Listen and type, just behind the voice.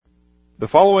The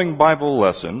following Bible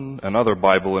lesson and other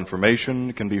Bible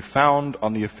information can be found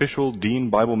on the official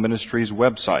Dean Bible Ministries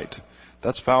website.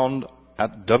 That's found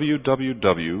at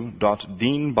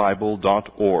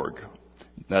www.deanbible.org.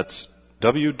 That's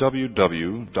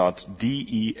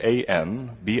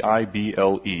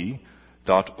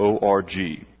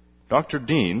www.deanbible.org. Dr.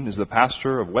 Dean is the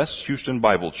pastor of West Houston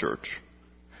Bible Church.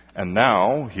 And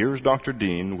now, here's Dr.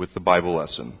 Dean with the Bible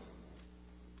lesson.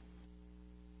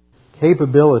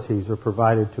 Capabilities are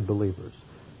provided to believers.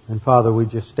 And Father, we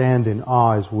just stand in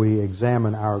awe as we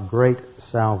examine our great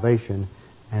salvation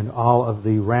and all of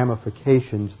the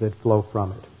ramifications that flow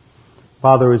from it.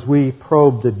 Father, as we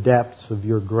probe the depths of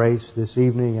your grace this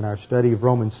evening in our study of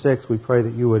Romans 6, we pray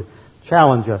that you would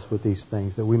challenge us with these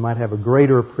things, that we might have a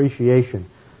greater appreciation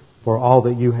for all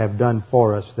that you have done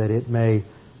for us, that it may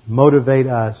motivate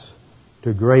us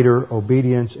to greater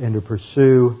obedience and to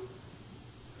pursue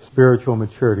spiritual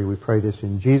maturity. We pray this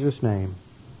in Jesus' name.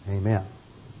 Amen.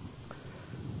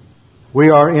 We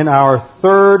are in our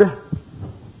third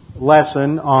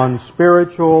lesson on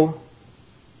spiritual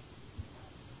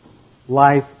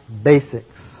life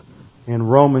basics in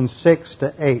Romans 6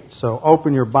 to 8. So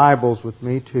open your Bibles with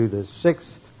me to the 6th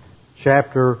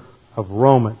chapter of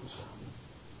Romans.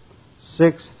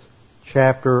 6th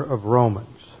chapter of Romans.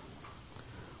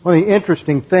 One of the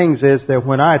interesting things is that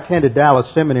when I attended Dallas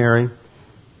Seminary,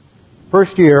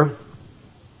 first year,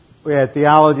 we had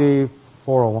Theology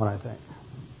 401, I think.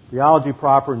 Theology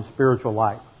proper and spiritual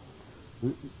life.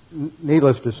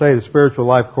 Needless to say, the spiritual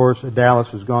life course at Dallas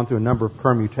has gone through a number of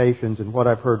permutations, and what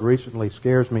I've heard recently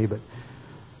scares me. But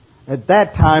at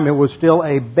that time, it was still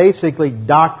a basically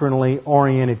doctrinally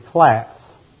oriented class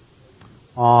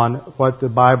on what the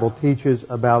Bible teaches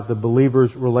about the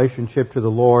believer's relationship to the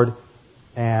Lord.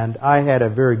 And I had a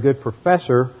very good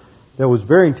professor that was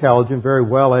very intelligent, very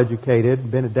well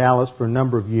educated, been at Dallas for a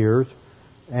number of years.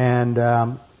 And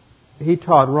he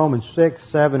taught Romans 6,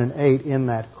 7, and 8 in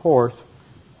that course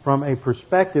from a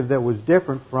perspective that was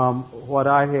different from what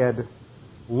I had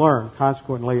learned.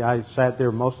 Consequently, I sat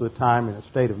there most of the time in a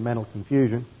state of mental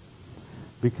confusion,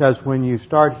 because when you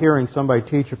start hearing somebody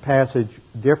teach a passage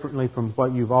differently from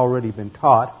what you've already been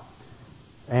taught,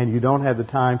 and you don't have the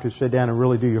time to sit down and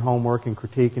really do your homework and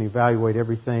critique and evaluate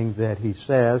everything that he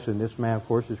says, and this man, of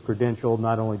course, is credentialed.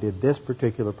 Not only did this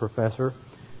particular professor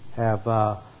have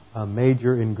a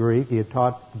major in Greek, he had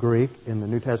taught Greek in the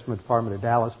New Testament department at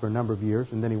Dallas for a number of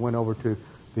years, and then he went over to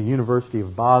the University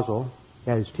of Basel.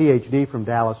 He had his Ph.D. from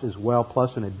Dallas as well,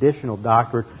 plus an additional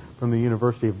doctorate from the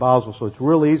University of Basel. So it's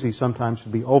real easy sometimes to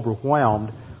be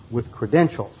overwhelmed with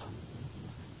credentials,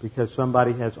 because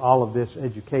somebody has all of this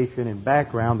education and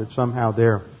background that somehow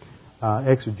they're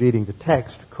exegeting the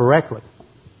text correctly.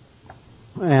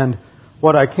 And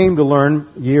what I came to learn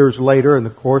years later in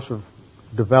the course of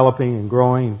developing and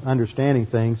growing and understanding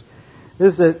things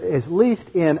is that at least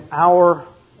in our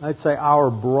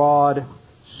broad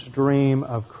stream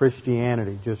of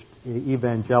Christianity, just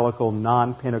evangelical,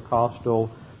 non-Pentecostal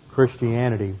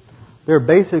Christianity, there are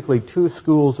basically two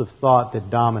schools of thought that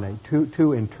dominate,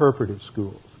 two interpretive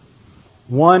schools.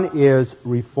 One is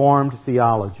Reformed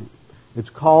theology. It's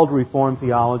called Reformed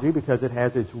theology because it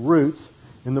has its roots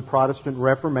in the Protestant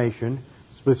Reformation,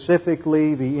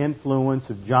 specifically the influence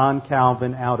of John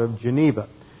Calvin out of Geneva.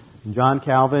 And John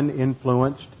Calvin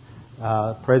influenced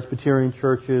Presbyterian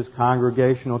churches,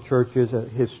 congregational churches,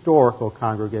 historical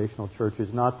congregational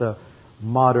churches, not the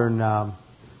modern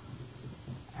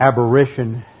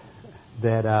aberration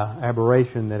that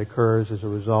occurs as a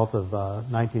result of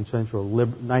 19th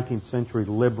century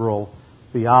liberal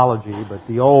theology, but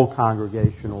the old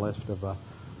Congregationalist of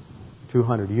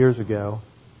 200 years ago.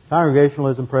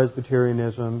 Congregationalism,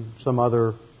 Presbyterianism, some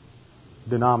other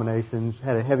denominations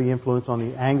had a heavy influence on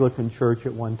the Anglican Church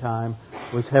at one time,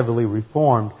 was heavily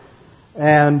Reformed.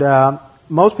 And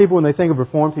most people, when they think of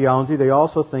Reformed theology, they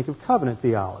also think of covenant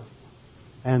theology.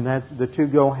 And that the two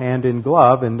go hand in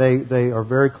glove, and they are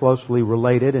very closely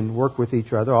related and work with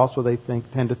each other. Also, they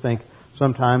tend to think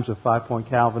sometimes of five-point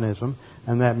Calvinism,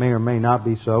 and that may or may not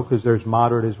be so, because there's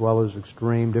moderate as well as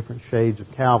extreme, different shades of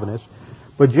Calvinists.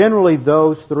 But generally,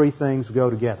 those three things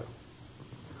go together.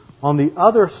 On the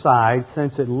other side,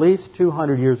 since at least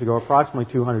 200 years ago, approximately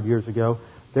 200 years ago,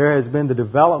 there has been the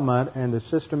development and the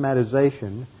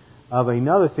systematization of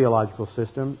another theological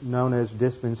system known as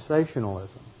dispensationalism.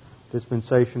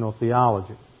 Dispensational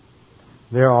theology.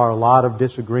 There are a lot of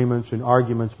disagreements and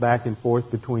arguments back and forth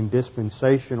between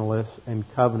dispensationalists and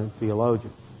covenant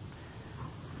theologians.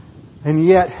 And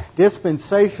yet,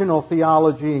 dispensational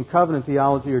theology and covenant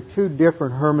theology are two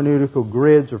different hermeneutical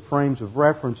grids or frames of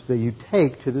reference that you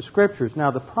take to the Scriptures.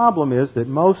 Now, the problem is that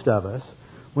most of us,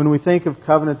 when we think of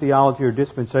covenant theology or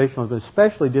dispensationalism,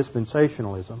 especially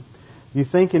dispensationalism, you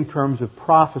think in terms of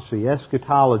prophecy,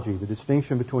 eschatology, the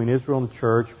distinction between Israel and the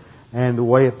church, and the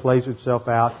way it plays itself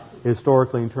out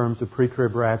historically in terms of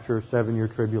pre-trib rapture, 7-year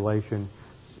tribulation,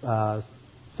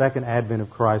 second advent of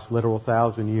Christ, literal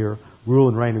 1,000-year rule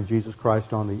and reign of Jesus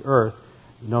Christ on the earth,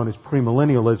 known as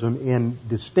premillennialism, in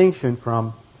distinction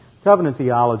from covenant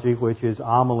theology, which is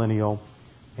amillennial,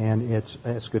 and its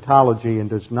eschatology, and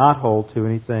does not hold to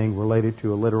anything related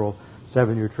to a literal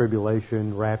 7-year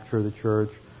tribulation, rapture of the church.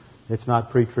 It's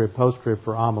not pre-trib, post-trib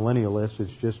for amillennialists.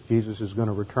 It's just Jesus is going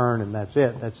to return, and that's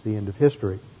it. That's the end of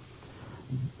history.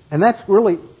 And that's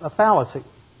really a fallacy,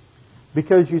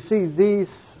 because you see, these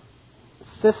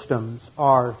systems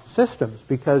are systems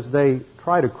because they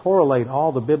try to correlate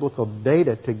all the biblical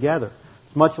data together.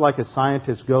 It's much like a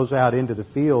scientist goes out into the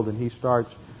field and he starts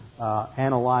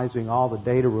analyzing all the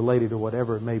data related to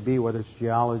whatever it may be, whether it's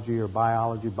geology or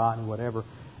biology, botany, whatever,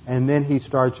 and then he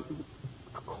starts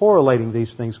correlating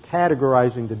these things,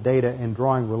 categorizing the data and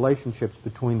drawing relationships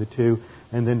between the two,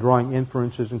 and then drawing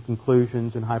inferences and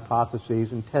conclusions and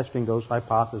hypotheses and testing those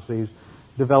hypotheses,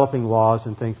 developing laws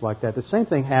and things like that. The same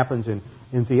thing happens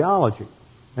in theology,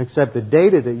 except the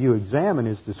data that you examine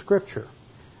is the Scripture.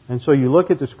 And so you look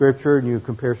at the Scripture and you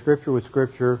compare Scripture with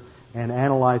Scripture and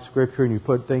analyze Scripture, and you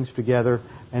put things together,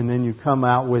 and then you come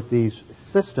out with these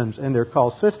systems, and they're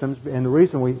called systems. And the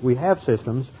reason we have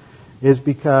systems is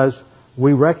because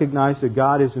we recognize that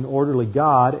God is an orderly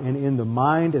God, and in the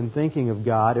mind and thinking of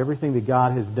God, everything that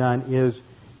God has done is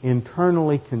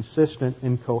internally consistent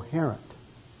and coherent.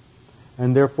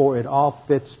 And therefore it all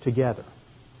fits together.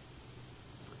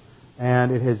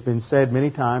 And it has been said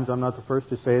many times, I'm not the first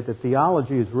to say it, that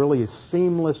theology is really a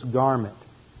seamless garment.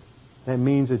 That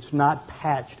means it's not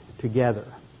patched together.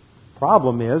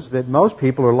 Problem is that most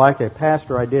people are like a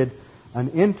pastor I did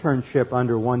an internship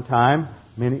under one time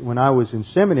when I was in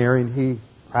seminary, and he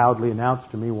proudly announced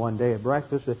to me one day at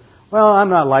breakfast that, well, I'm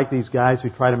not like these guys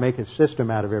who try to make a system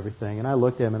out of everything. And I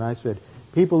looked at him and I said,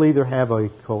 people either have a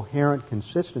coherent,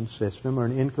 consistent system or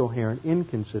an incoherent,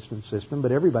 inconsistent system,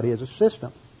 but everybody has a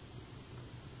system.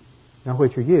 Now,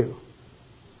 which are you?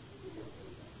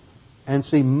 And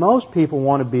see, most people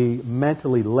want to be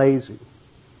mentally lazy.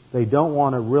 They don't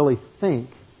want to really think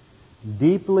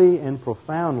deeply and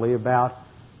profoundly about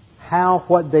how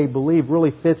what they believe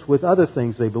really fits with other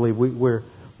things they believe.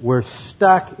 We're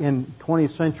stuck in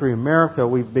 20th century America.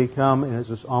 We've become,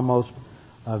 as almost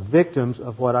victims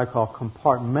of what I call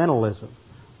compartmentalism.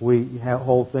 We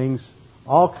hold things,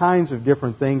 all kinds of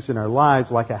different things in our lives,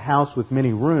 like a house with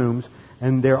many rooms,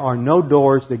 and there are no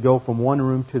doors that go from one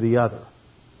room to the other.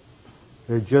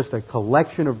 They're just a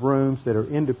collection of rooms that are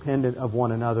independent of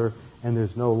one another, and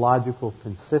there's no logical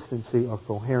consistency or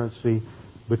coherency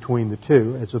between the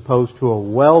two, as opposed to a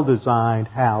well-designed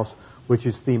house which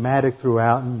is thematic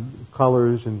throughout, and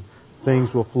colors and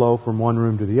things will flow from one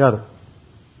room to the other.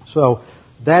 So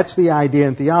that's the idea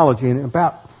in theology. And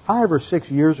about 5 or 6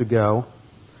 years ago,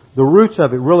 the roots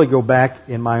of it really go back,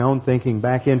 in my own thinking,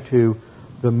 back into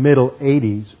the middle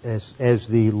 80s as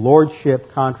the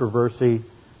lordship controversy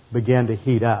began to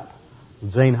heat up.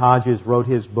 Zane Hodges wrote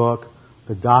his book,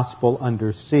 The Gospel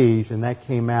Under Siege, and that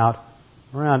came out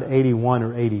around 81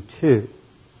 or 82.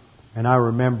 And I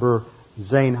remember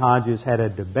Zane Hodges had a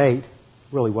debate.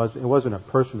 It wasn't a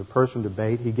person-to-person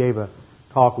debate. He gave a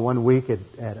talk one week at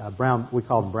a Brown, we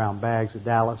called them Brown Bags, at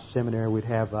Dallas Seminary. We'd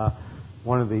have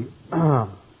one of the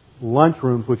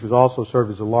lunchrooms, which was also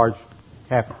served as a large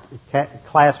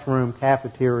classroom,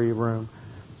 cafeteria room,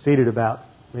 seated about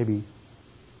maybe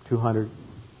 200.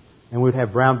 And we'd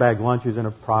have brown bag lunches, and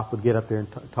a prof would get up there and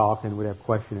talk, and we'd have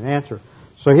question and answer.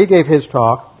 So he gave his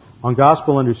talk on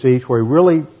Gospel Under Siege, where he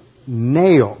really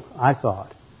nailed, I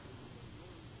thought,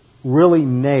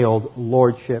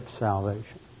 lordship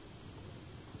salvation.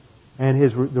 And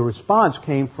the response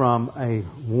came from a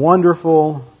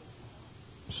wonderful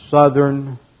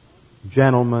Southern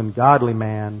gentleman, godly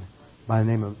man by the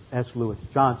name of S. Lewis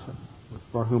Johnson,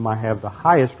 for whom I have the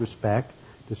highest respect,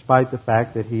 despite the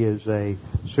fact that he is a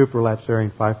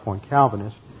superlapsarian 5-point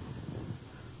Calvinist.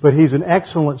 But he's an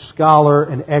excellent scholar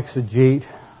and exegete.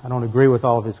 I don't agree with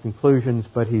all of his conclusions,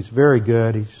 but he's very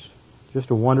good. He's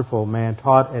just a wonderful man.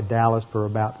 Taught at Dallas for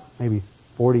about maybe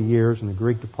 40 years in the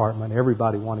Greek department.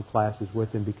 Everybody wanted classes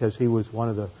with him because he was one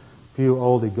of the few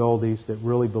oldie goldies that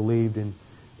really believed in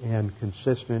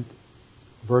consistent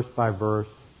verse-by-verse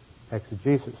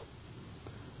exegesis.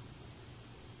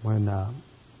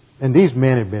 And these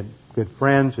men had been good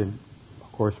friends, and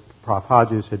of course Prof.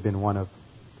 Hodges had been one of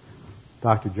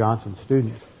Dr. Johnson's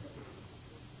students.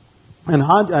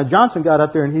 And Johnson got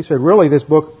up there and he said, really, this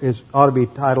book ought to be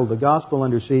titled The Gospel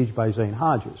Under Siege by Zane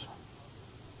Hodges.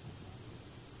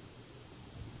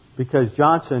 Because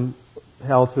Johnson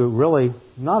held to really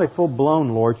not a full-blown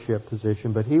lordship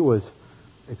position, but he was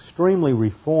extremely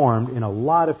reformed in a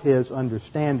lot of his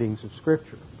understandings of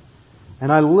Scripture.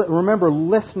 And I remember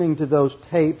listening to those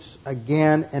tapes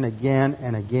again and again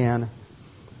and again,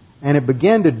 and it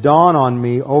began to dawn on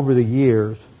me over the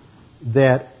years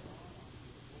that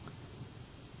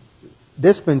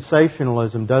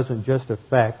dispensationalism doesn't just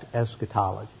affect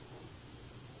eschatology.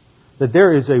 That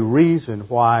there is a reason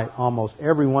why almost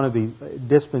every one of the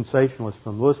dispensationalists,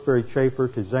 from Louis Sperry Chafer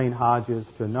to Zane Hodges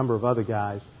to a number of other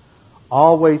guys,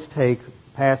 always take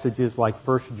passages like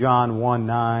 1 John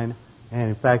 1:9, and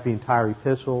in fact the entire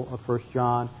epistle of 1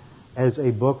 John, as a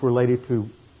book related to,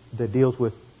 that deals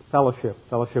with fellowship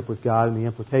with God and the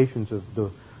implications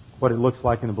of what it looks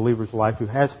like in a believer's life who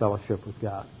has fellowship with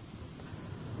God.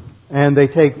 And they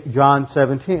take John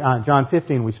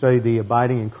 15, we studied the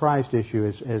abiding in Christ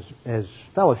issue as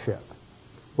fellowship.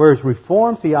 Whereas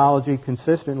Reformed theology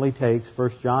consistently takes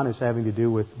 1 John as having to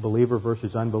do with believer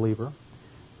versus unbeliever.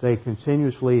 They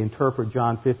continuously interpret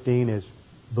John 15 as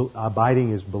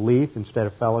abiding as belief instead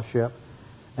of fellowship.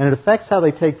 And it affects how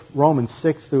they take Romans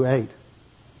 6 through 8.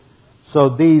 So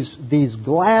these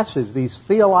glasses, these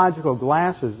theological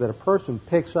glasses that a person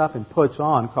picks up and puts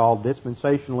on, called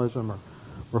dispensationalism or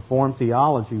Reformed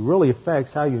theology, really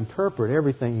affects how you interpret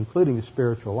everything, including the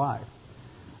spiritual life.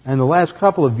 And the last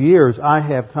couple of years, I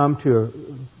have come to a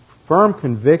firm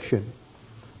conviction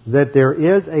that there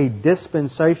is a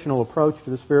dispensational approach to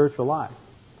the spiritual life.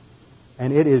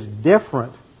 And it is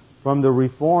different from the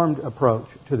Reformed approach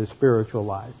to the spiritual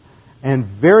life. And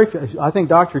I think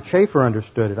Dr. Chafer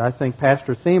understood it. I think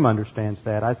Pastor Thiem understands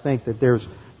that. I think that there's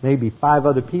maybe 5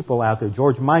 other people out there.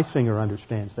 George Meisinger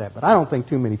understands that. But I don't think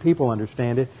too many people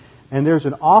understand it. And there's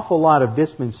an awful lot of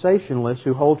dispensationalists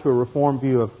who hold to a Reformed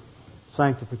view of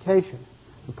sanctification.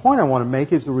 The point I want to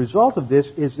make is the result of this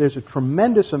is there's a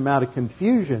tremendous amount of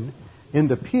confusion in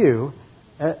the pew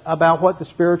about what the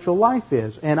spiritual life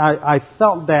is. And I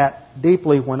felt that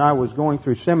deeply when I was going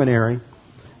through seminary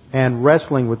and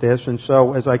wrestling with this. And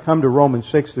so as I come to Romans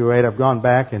 6 through 8, I've gone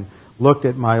back and looked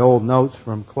at my old notes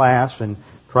from class and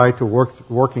tried to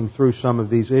working through some of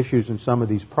these issues and some of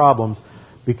these problems,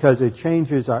 because it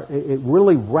changes it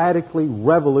really radically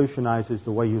revolutionizes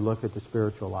the way you look at the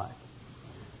spiritual life.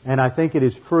 And I think it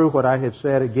is true what I have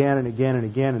said again and again and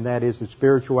again, and that is that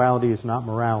spirituality is not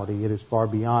morality. It is far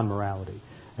beyond morality.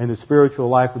 And the spiritual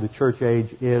life of the church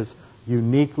age is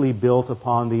uniquely built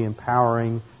upon the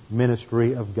empowering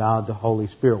ministry of God, the Holy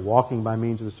Spirit, walking by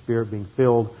means of the Spirit, being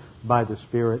filled by the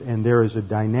Spirit, and there is a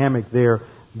dynamic there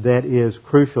that is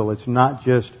crucial. It's not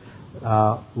just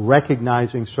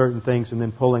recognizing certain things and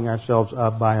then pulling ourselves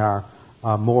up by our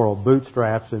moral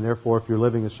bootstraps, and therefore if you're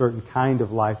living a certain kind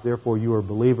of life, therefore you are a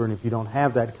believer, and if you don't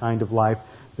have that kind of life,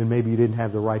 then maybe you didn't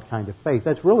have the right kind of faith.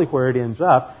 That's really where it ends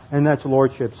up, and that's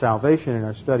lordship salvation. In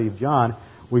our study of John,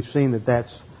 we've seen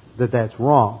that's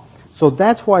wrong. So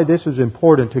that's why this is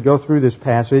important, to go through this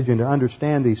passage and to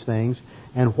understand these things,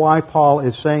 and why Paul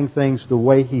is saying things the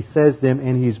way he says them,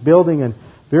 and he's building a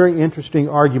very interesting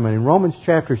argument. In Romans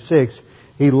chapter 6,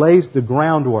 he lays the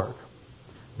groundwork.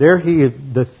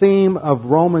 The theme of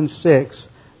Romans 6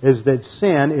 is that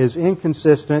sin is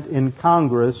inconsistent,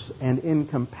 incongruous, and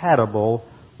incompatible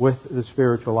with the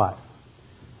spiritual life.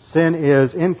 Sin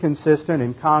is inconsistent,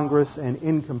 incongruous, and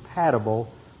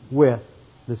incompatible with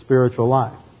the spiritual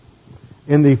life.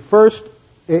 In the first,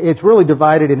 it's really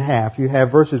divided in half. You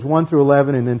have verses 1 through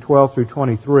 11 and then 12 through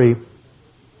 23.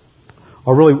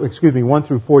 1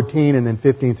 through 14 and then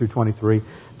 15 through 23.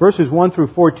 Verses 1 through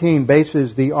 14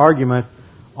 bases the argument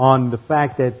on the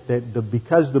fact that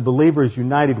because the believer is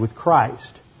united with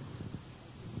Christ,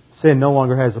 sin no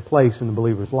longer has a place in the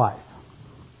believer's life.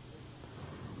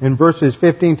 In verses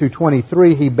 15 through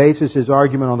 23, he bases his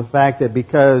argument on the fact that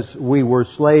because we were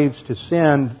slaves to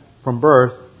sin from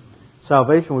birth,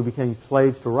 salvation we became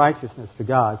slaves to righteousness, to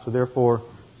God. So therefore,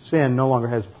 sin no longer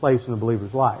has a place in the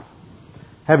believer's life.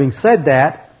 Having said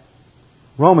that,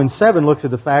 Romans 7 looks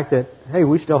at the fact that, hey,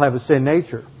 we still have a sin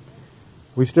nature.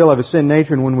 We still have a sin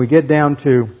nature, and when we get down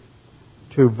to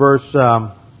verse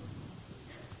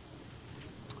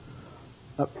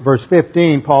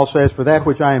 15, Paul says, "For that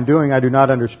which I am doing I do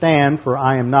not understand, for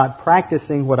I am not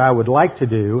practicing what I would like to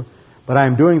do, but I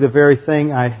am doing the very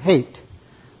thing I hate.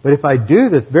 But if I do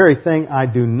the very thing I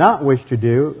do not wish to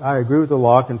do, I agree with the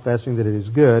law, confessing that it is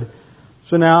good.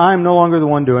 So now I am no longer the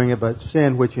one doing it, but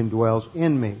sin which indwells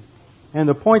in me." And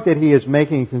the point that he is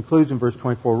making, he concludes in verse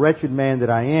 24, "Wretched man that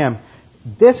I am,"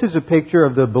 this is a picture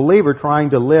of the believer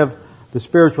trying to live the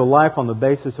spiritual life on the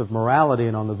basis of morality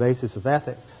and on the basis of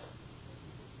ethics.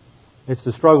 It's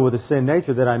the struggle with the sin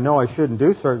nature that I know I shouldn't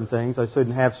do certain things, I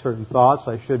shouldn't have certain thoughts,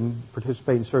 I shouldn't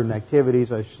participate in certain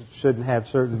activities, I shouldn't have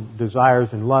certain desires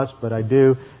and lusts, but I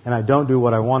do, and I don't do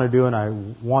what I want to do, and I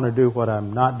want to do what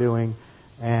I'm not doing,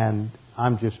 and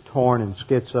I'm just torn and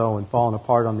schizo and falling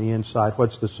apart on the inside.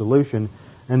 What's the solution?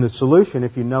 And the solution,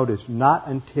 if you notice, not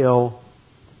until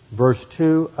verse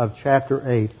 2 of chapter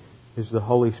 8 is the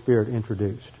Holy Spirit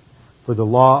introduced. For the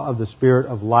law of the Spirit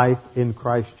of life in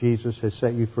Christ Jesus has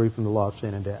set you free from the law of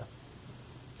sin and death.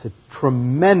 It's a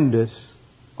tremendous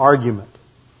argument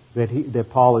that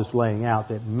Paul is laying out,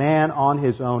 that man on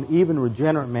his own, even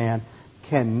regenerate man,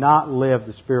 cannot live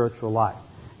the spiritual life.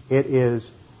 It is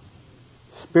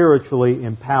spiritually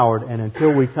empowered, and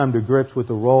until we come to grips with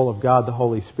the role of God the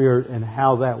Holy Spirit and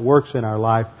how that works in our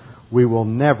life, we will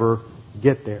never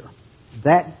get there.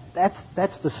 That's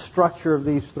the structure of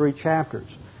these 3 chapters.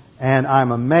 And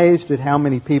I'm amazed at how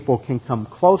many people can come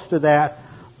close to that,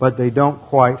 but they don't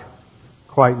quite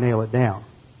nail it down.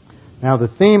 Now, the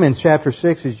theme in chapter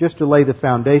 6 is just to lay the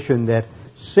foundation that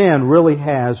sin really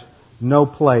has no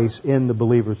place in the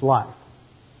believer's life.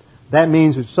 That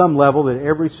means at some level that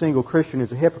every single Christian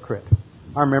is a hypocrite.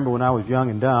 I remember when I was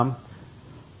young and dumb,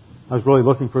 I was really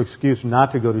looking for an excuse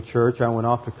not to go to church. I went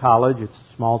off to college. It's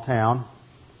a small town,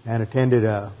 and attended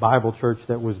a Bible church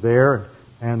that was there.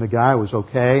 And the guy was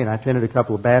okay, and I attended a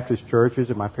couple of Baptist churches,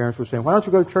 and my parents were saying, "Why don't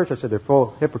you go to church?" I said, "They're full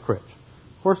of hypocrites."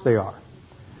 Of course they are.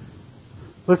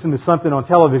 Listened to something on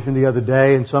television the other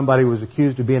day, and somebody was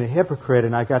accused of being a hypocrite,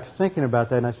 and I got to thinking about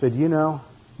that, and I said,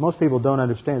 most people don't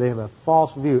understand. They have a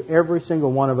false view. Every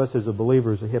single one of us as a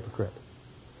believer is a hypocrite.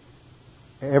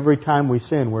 Every time we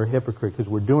sin, we're a hypocrite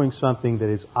because we're doing something that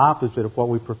is opposite of what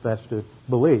we profess to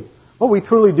believe. What we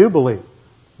truly do believe.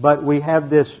 But we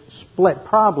have this split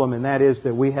problem, and that is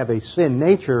that we have a sin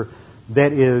nature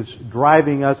that is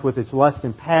driving us with its lust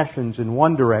and passions in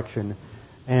one direction,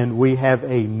 and we have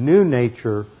a new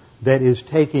nature that is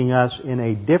taking us in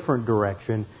a different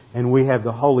direction, and we have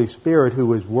the Holy Spirit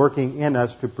who is working in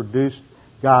us to produce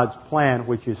God's plan,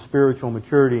 which is spiritual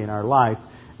maturity in our life,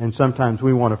 and sometimes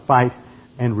we want to fight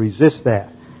and resist that.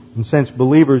 And since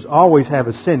believers always have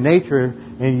a sin nature,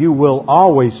 and you will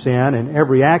always sin, and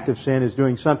every act of sin is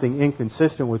doing something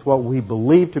inconsistent with what we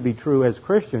believe to be true as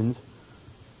Christians,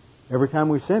 every time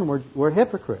we sin, we're a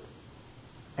hypocrite.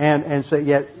 And so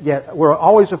yet we're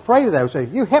always afraid of that. We say,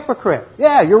 "You hypocrite."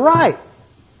 Yeah, you're right.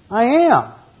 I am.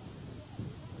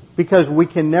 Because we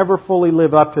can never fully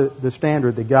live up to the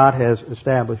standard that God has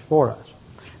established for us.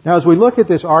 Now, as we look at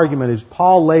this argument, as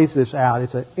Paul lays this out,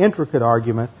 it's an intricate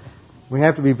argument. We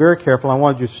have to be very careful.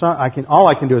 All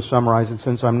I can do is summarize it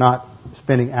since I'm not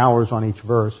spending hours on each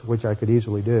verse, which I could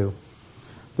easily do.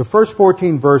 The first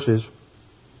 14 verses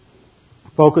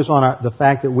focus on the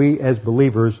fact that we as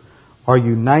believers are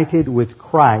united with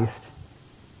Christ,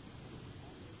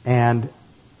 and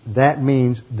that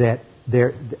means that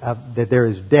there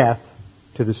is death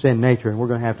to the sin nature, and we're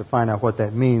going to have to find out what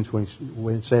that means when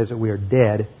it says that we are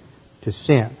dead to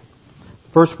sin.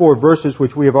 The first 4 verses,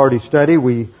 which we have already studied,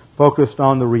 we focused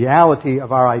on the reality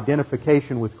of our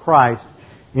identification with Christ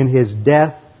in His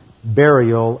death,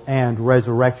 burial, and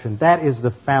resurrection. That is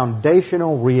the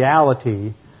foundational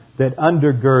reality that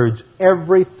undergirds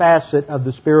every facet of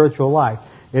the spiritual life.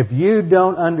 If you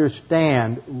don't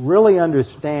really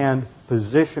understand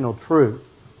positional truth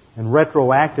and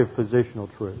retroactive positional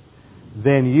truth,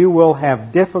 then you will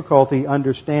have difficulty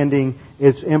understanding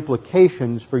its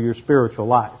implications for your spiritual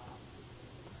life.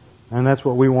 And that's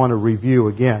what we want to review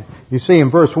again. You see,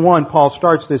 in verse 1, Paul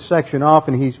starts this section off,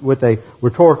 and he's with a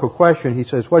rhetorical question. He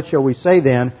says, "What shall we say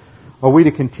then? Are we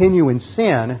to continue in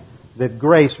sin that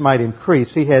grace might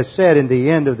increase?" He has said in the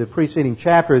end of the preceding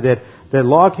chapter that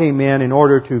law came in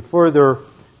order to further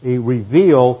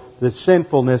reveal the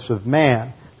sinfulness of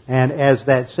man. And as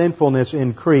that sinfulness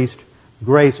increased,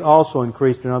 grace also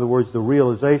increased. In other words, the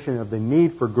realization of the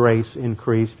need for grace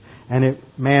increased, and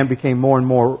man became more and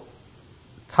more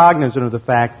cognizant of the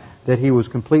fact that he was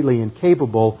completely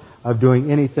incapable of doing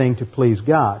anything to please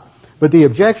God. But the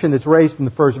objection that's raised in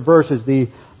the first verse is the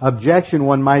objection,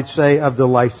 one might say, of the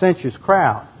licentious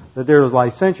crowd. That there are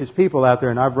licentious people out there,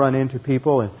 and I've run into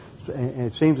people, and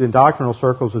it seems in doctrinal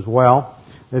circles as well,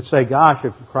 that say, "Gosh,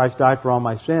 if Christ died for all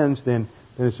my sins, then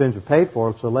the sins are paid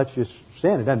for, so let's just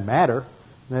sin. It doesn't matter."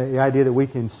 The idea that we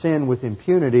can sin with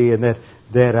impunity and that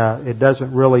it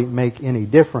doesn't really make any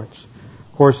difference.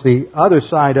 Of course, the other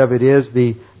side of it is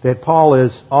that Paul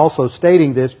is also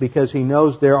stating this because he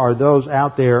knows there are those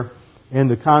out there in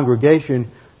the congregation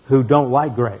who don't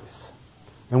like grace.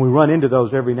 And we run into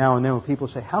those every now and then when people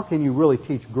say, how can you really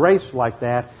teach grace like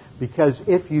that? Because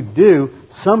if you do,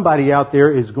 somebody out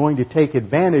there is going to take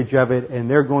advantage of it and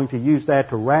they're going to use that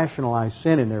to rationalize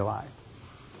sin in their life.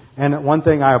 And one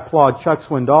thing I applaud Chuck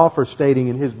Swindoll for stating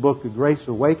in his book, The Grace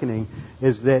Awakening,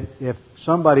 is that if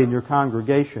somebody in your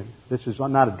congregation, this is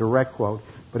not a direct quote,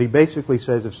 but he basically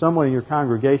says if someone in your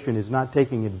congregation is not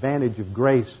taking advantage of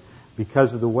grace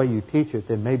because of the way you teach it,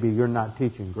 then maybe you're not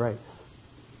teaching grace.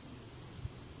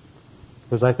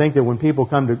 Because I think that when people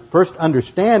come to first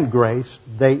understand grace,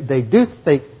 they do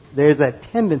think there's that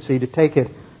tendency to take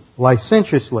it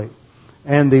licentiously.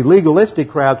 And the legalistic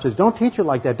crowd says, don't teach it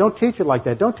like that, don't teach it like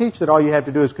that, don't teach that all you have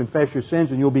to do is confess your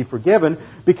sins and you'll be forgiven,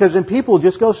 because then people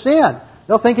just go sin.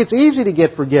 They'll think it's easy to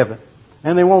get forgiven.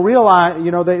 And they won't realize,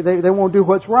 they won't do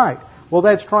what's right. Well,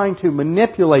 that's trying to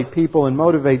manipulate people and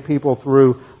motivate people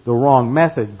through the wrong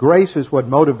method. Grace is what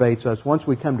motivates us once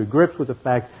we come to grips with the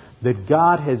fact that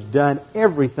God has done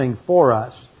everything for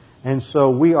us. And so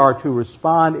we are to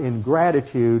respond in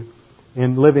gratitude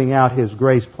in living out His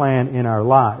grace plan in our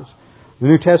lives. The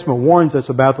New Testament warns us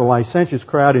about the licentious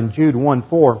crowd in Jude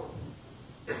 1:4.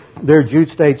 There Jude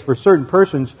states, for certain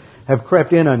persons have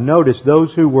crept in unnoticed,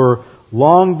 those who were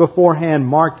long beforehand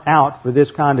marked out for this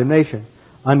condemnation.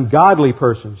 Ungodly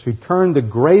persons who turn the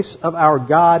grace of our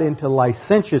God into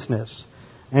licentiousness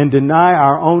and deny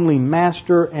our only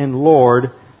Master and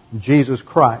Lord, Jesus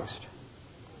Christ.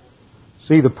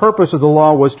 See, the purpose of the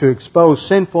law was to expose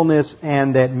sinfulness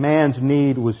and that man's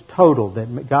need was total,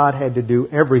 that God had to do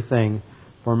everything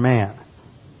for man.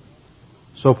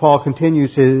 So Paul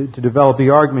continues to develop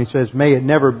the argument. He says, may it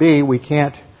never be, we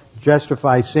can't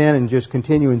justify sin and just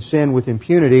continue in sin with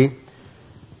impunity.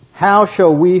 How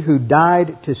shall we who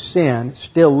died to sin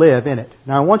still live in it?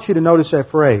 Now I want you to notice that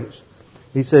phrase.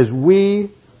 He says,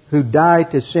 we who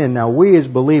died to sin. Now we as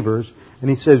believers, and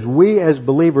he says, we as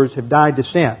believers have died to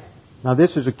sin. Now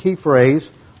this is a key phrase.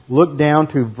 Look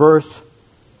down to verse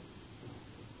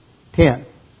 10.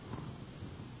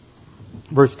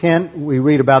 Verse 10, we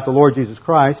read about the Lord Jesus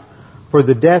Christ. For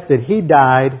the death that He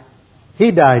died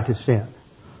to sin.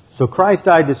 So Christ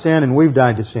died to sin and we've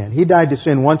died to sin. He died to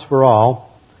sin once for all.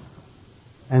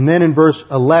 And then in verse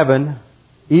 11,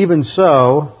 even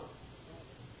so,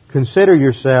 consider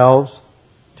yourselves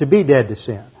to be dead to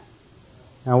sin.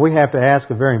 Now we have to ask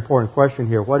a very important question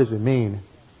here. What does it mean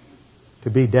to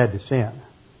be dead to sin?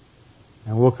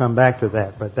 And we'll come back to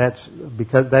that. But that's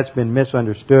because that's been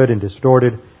misunderstood and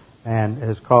distorted and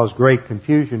has caused great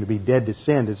confusion. To be dead to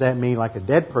sin, does that mean like a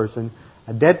dead person?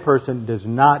 A dead person does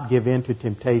not give in to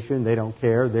temptation. They don't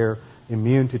care. They're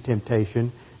immune to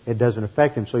temptation. It doesn't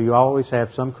affect them. So you always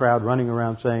have some crowd running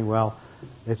around saying, well,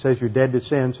 it says you're dead to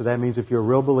sin, so that means if you're a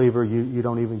real believer, you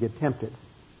don't even get tempted.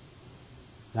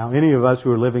 Now, any of us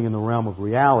who are living in the realm of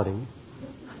reality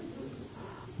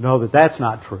know that that's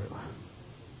not true.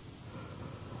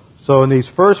 So in these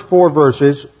first 4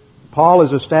 verses, Paul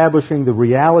is establishing the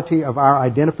reality of our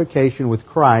identification with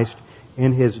Christ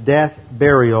in His death,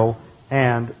 burial,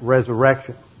 and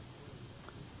resurrection.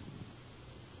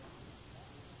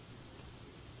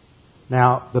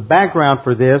 Now, the background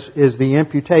for this is the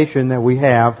imputation that we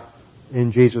have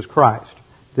in Jesus Christ.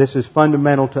 This is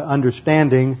fundamental to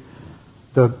understanding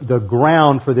the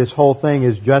ground for this whole thing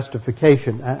is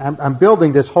justification. I'm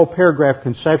building this whole paragraph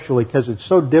conceptually because it's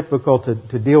so difficult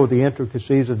to deal with the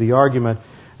intricacies of the argument.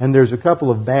 And there's a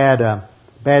couple of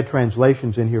bad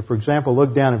translations in here. For example,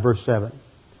 look down at verse 7.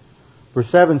 Verse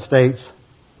 7 states,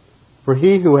 for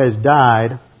he who has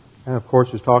died, and of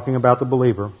course is talking about the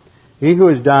believer, he who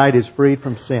has died is freed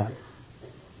from sin.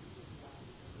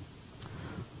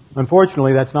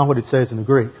 Unfortunately, that's not what it says in the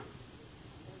Greek.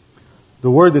 The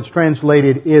word that's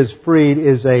translated is freed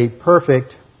is a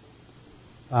perfect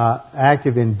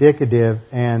active indicative,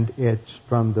 and it's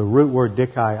from the root word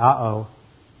dikaiao,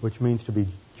 which means to be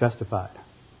justified.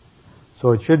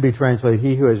 So it should be translated,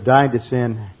 he who has died to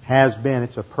sin has been,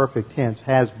 it's a perfect tense,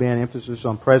 has been, emphasis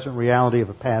on present reality of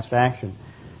a past action,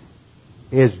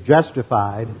 is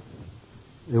justified.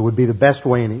 It would be the best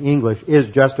way in English, is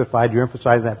justified. You're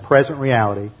emphasizing that present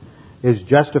reality, is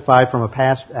justified from a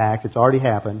past act. It's already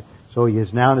happened. So he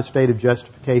is now in a state of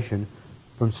justification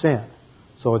from sin.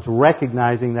 So it's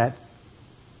recognizing that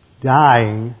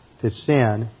dying to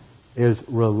sin is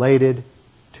related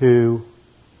to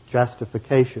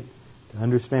justification. To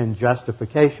understand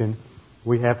justification,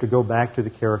 we have to go back to the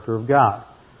character of God.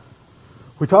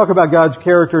 We talk about God's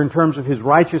character in terms of His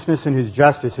righteousness and His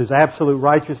justice. His absolute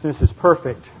righteousness is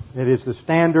perfect. It is the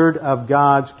standard of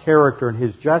God's character, and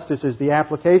His justice is the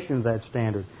application of that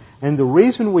standard. And the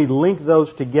reason we link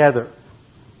those together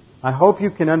I hope you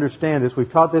can understand this.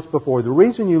 We've taught this before. The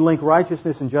reason you link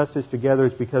righteousness and justice together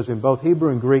is because in both Hebrew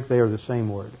and Greek they are the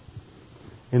same word.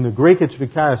 In the Greek it's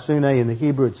dikaiosune, in the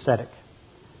Hebrew it's tzedek.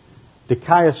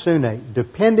 Dikaiosune,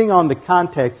 depending on the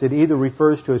context, it either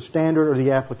refers to a standard or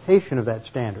the application of that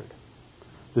standard.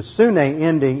 The sune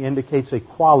ending indicates a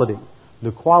quality,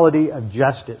 the quality of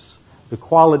justice, the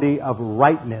quality of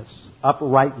rightness,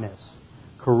 uprightness,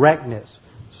 correctness.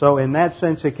 So in that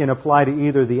sense, it can apply to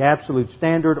either the absolute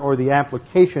standard or the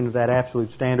application of that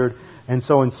absolute standard. And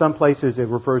so in some places it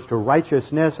refers to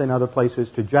righteousness, in other places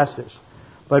to justice.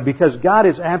 But because God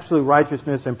is absolute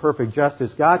righteousness and perfect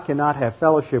justice, God cannot have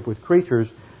fellowship with creatures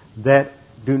that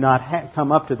do not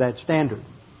come up to that standard.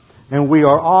 And we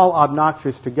are all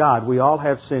obnoxious to God. We all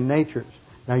have sin natures.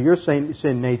 Now your sin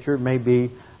nature may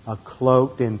be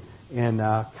cloaked in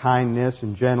kindness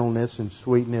and gentleness and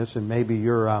sweetness, and maybe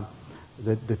your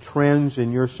the trends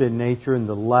in your sin nature and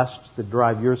the lusts that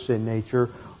drive your sin nature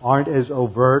aren't as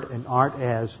overt and aren't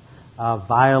as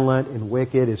violent and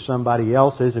wicked as somebody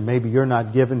else's, and maybe you're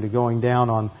not given to going down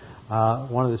on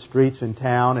one of the streets in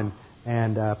town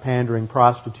and pandering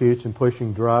prostitutes and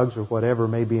pushing drugs or whatever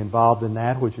may be involved in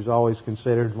that, which is always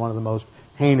considered one of the most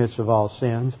heinous of all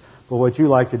sins. But what you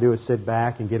like to do is sit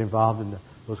back and get involved in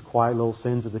those quiet little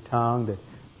sins of the tongue that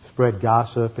spread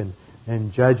gossip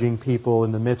and judging people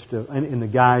in the midst of, in the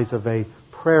guise of a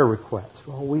prayer request.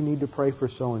 Well, we need to pray for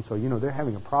so-and-so. You know, they're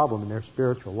having a problem in their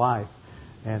spiritual life.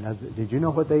 And did you know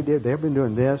what they did? They've been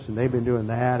doing this and they've been doing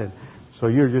that. And so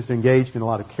you're just engaged in a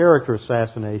lot of character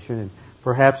assassination. And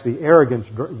perhaps the arrogance,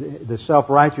 the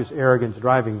self-righteous arrogance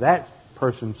driving that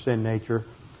person's sin nature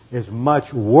is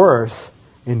much worse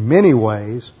in many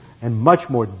ways and much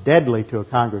more deadly to a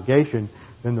congregation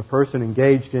than the person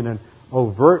engaged in an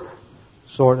overt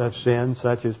sort of sin,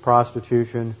 such as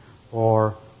prostitution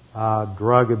or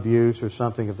drug abuse or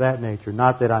something of that nature.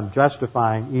 Not that I'm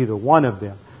justifying either one of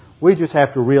them. We just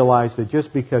have to realize that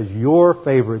just because your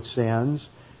favorite sins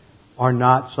are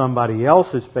not somebody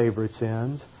else's favorite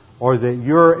sins, or that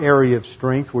your area of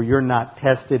strength where you're not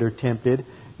tested or tempted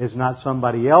is not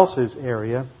somebody else's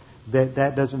area,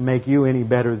 that doesn't make you any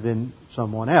better than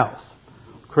someone else.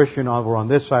 A Christian over on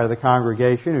this side of the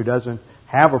congregation who doesn't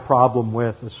have a problem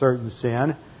with a certain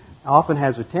sin often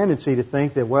has a tendency to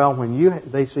think that, well, when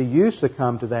they see you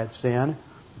succumb to that sin,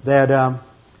 that,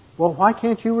 well, why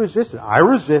can't you resist it? I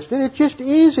resist it. It's just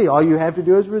easy. All you have to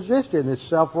do is resist it. And this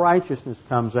self-righteousness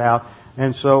comes out.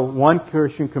 And so one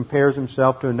Christian compares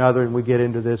himself to another, and we get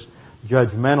into this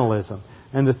judgmentalism.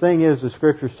 And the thing is, the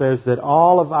Scripture says that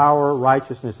all of our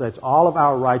righteousness, that's all of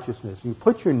our righteousness. You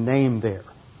put your name there.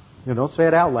 You don't say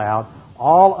it out loud.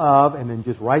 All of, and then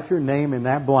just write your name in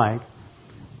that blank.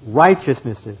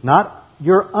 Righteousness is. Not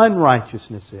your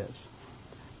unrighteousness is.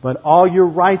 But all your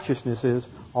righteousnesses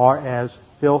are as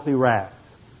filthy rags.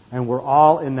 And we're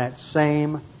all in that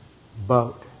same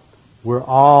boat. We're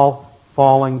all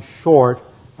falling short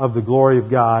of the glory of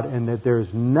God, and that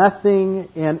there's nothing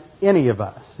in any of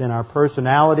us, in our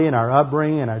personality, in our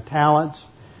upbringing, in our talents,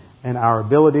 in our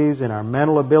abilities, in our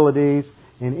mental abilities,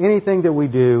 in anything that we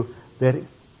do that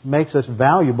makes us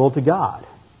valuable to God.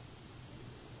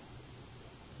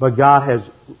 But God has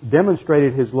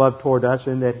demonstrated His love toward us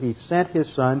in that He sent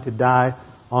His Son to die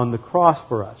on the cross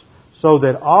for us, so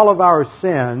that all of our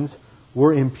sins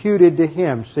were imputed to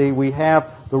Him. See, we have,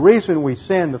 the reason we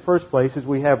sin in the first place is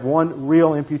we have one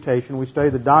real imputation. We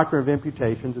study the doctrine of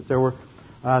imputations, that there were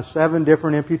 7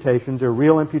 different imputations. There are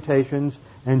real imputations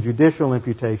and judicial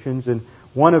imputations. And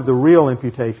one of the real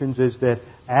imputations is that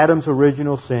Adam's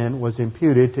original sin was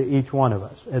imputed to each one of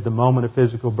us at the moment of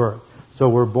physical birth. So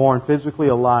we're born physically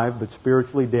alive but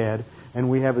spiritually dead. And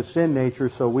we have a sin nature,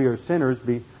 so we are sinners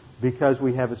because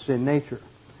we have a sin nature.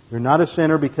 You're not a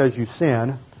sinner because you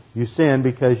sin. You sin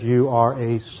because you are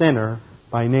a sinner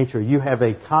by nature. You have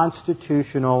a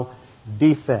constitutional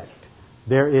defect.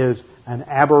 There is an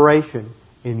aberration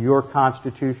in your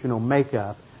constitutional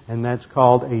makeup, and that's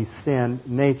called a sin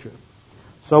nature.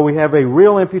 So we have a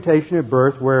real imputation at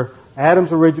birth where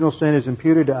Adam's original sin is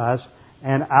imputed to us,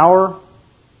 and our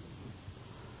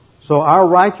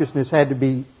righteousness had to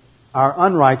be, our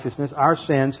unrighteousness, our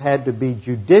sins had to be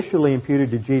judicially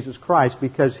imputed to Jesus Christ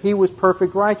because He was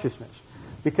perfect righteousness.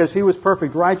 Because He was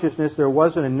perfect righteousness, there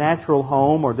wasn't a natural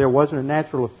home or there wasn't a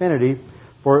natural affinity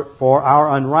for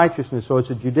our unrighteousness. So it's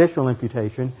a judicial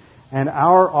imputation. And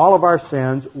all of our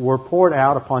sins were poured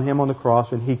out upon Him on the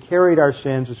cross, and He carried our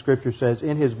sins, the Scripture says,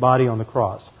 in His body on the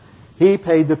cross. He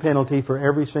paid the penalty for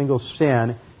every single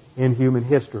sin in human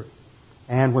history.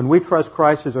 And when we trust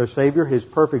Christ as our Savior, His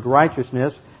perfect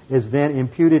righteousness is then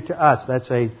imputed to us.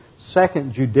 That's a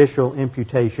second judicial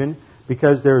imputation,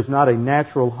 because there is not a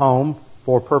natural home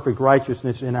for perfect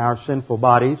righteousness in our sinful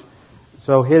bodies.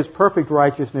 So His perfect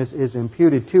righteousness is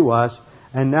imputed to us,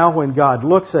 and now when God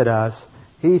looks at us,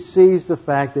 He sees the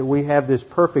fact that we have this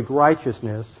perfect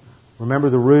righteousness. Remember,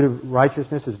 the root of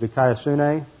righteousness is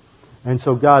dikaiosune? And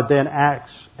so God then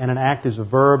acts, and an act is a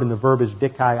verb, and the verb is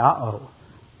dikaiao,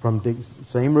 from the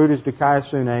same root as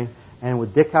dikaiosune. And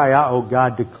with dikaiao,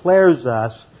 God declares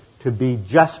us to be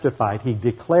justified. He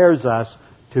declares us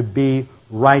to be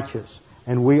righteous.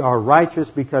 And we are righteous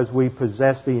because we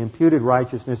possess the imputed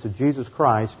righteousness of Jesus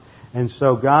Christ. And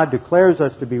so God declares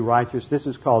us to be righteous. This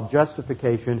is called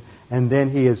justification. And then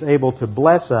He is able to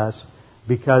bless us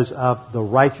because of the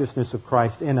righteousness of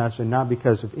Christ in us and not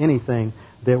because of anything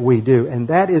that we do. And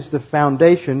that is the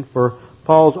foundation for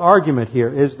Paul's argument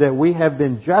here, is that we have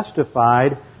been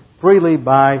justified freely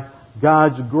by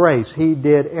God's grace. He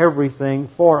did everything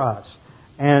for us.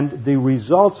 And the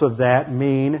results of that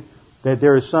mean that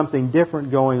there is something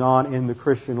different going on in the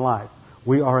Christian life.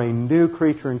 We are a new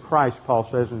creature in Christ, Paul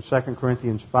says in 2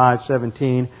 Corinthians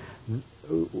 5:17.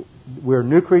 We're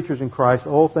new creatures in Christ.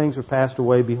 Old things are passed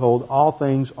away. Behold, all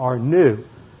things are new.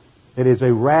 It is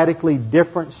a radically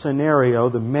different scenario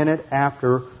the minute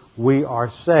after we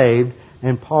are saved,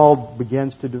 and Paul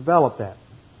begins to develop that.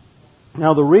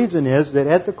 Now, the reason is that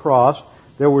at the cross,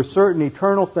 there were certain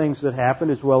eternal things that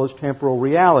happened as well as temporal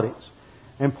realities.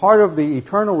 And part of the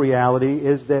eternal reality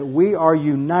is that we are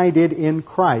united in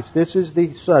Christ. This is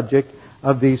the subject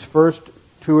of these first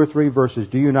 2 or 3 verses.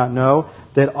 Do you not know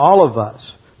that all of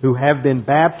us who have been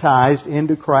baptized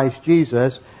into Christ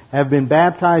Jesus have been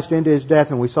baptized into His death?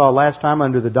 And we saw last time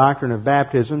under the doctrine of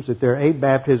baptisms that there are 8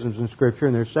 baptisms in Scripture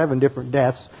and there are 7 different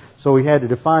deaths. So we had to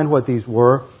define what these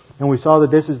were. And we saw that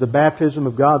this is the baptism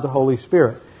of God the Holy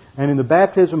Spirit. And in the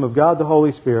baptism of God the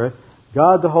Holy Spirit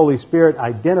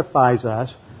identifies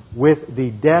us with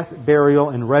the death, burial,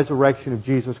 and resurrection of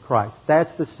Jesus Christ.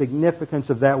 That's the significance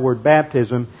of that word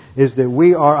baptism, is that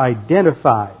we are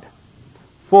identified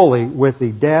fully with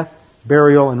the death,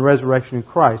 burial, and resurrection of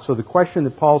Christ. So the question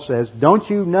that Paul says, don't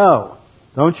you know,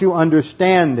 don't you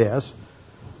understand this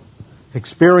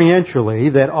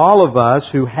experientially, that all of us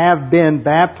who have been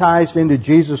baptized into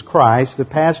Jesus Christ, the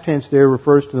past tense there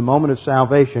refers to the moment of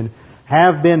salvation,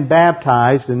 have been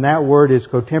baptized, and that word is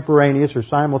contemporaneous or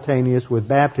simultaneous with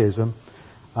baptism,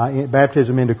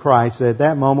 baptism into Christ. At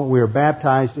that moment we are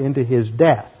baptized into His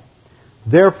death.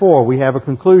 Therefore, we have a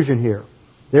conclusion here.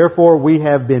 Therefore, we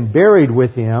have been buried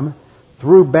with Him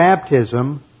through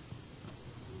baptism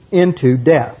into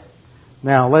death.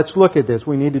 Now, let's look at this.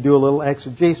 We need to do a little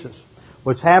exegesis.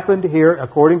 What's happened here,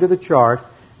 according to the chart,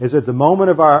 is at the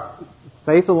moment of our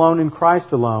faith alone in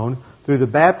Christ alone, through the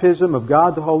baptism of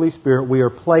God the Holy Spirit, we are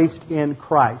placed in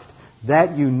Christ.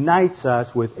 That unites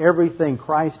us with everything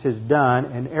Christ has done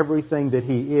and everything that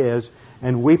He is,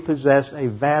 and we possess a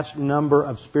vast number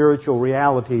of spiritual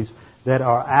realities that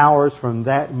are ours from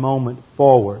that moment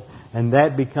forward. And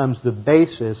that becomes the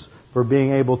basis for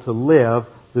being able to live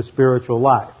the spiritual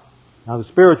life. Now, the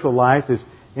spiritual life is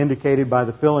indicated by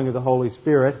the filling of the Holy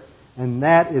Spirit, and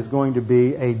that is going to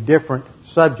be a different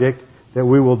subject that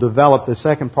we will develop the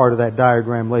second part of that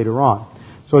diagram later on.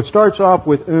 So it starts off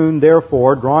with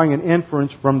therefore, drawing an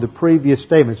inference from the previous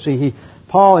statement. See,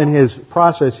 Paul in his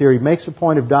process here, he makes a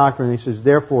point of doctrine, and he says,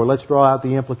 therefore, let's draw out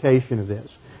the implication of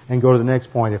this and go to the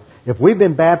next point. If we've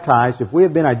been baptized, if we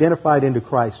have been identified into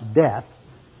Christ's death,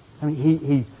 I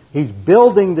mean, he's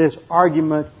building this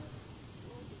argument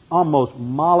almost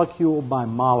molecule by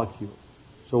molecule.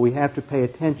 So we have to pay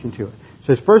attention to it. It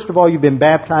says, first of all, you've been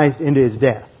baptized into His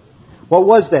death. What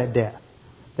was that death?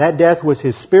 That death was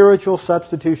His spiritual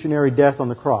substitutionary death on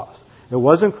the cross. It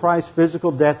wasn't Christ's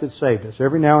physical death that saved us.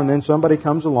 Every now and then somebody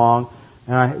comes along,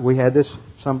 and we had this,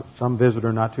 some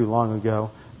visitor not too long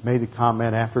ago made the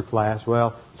comment after class,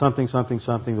 well, something,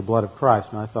 the blood of Christ.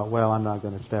 And I thought, well, I'm not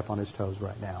going to step on his toes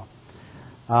right now.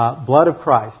 Blood of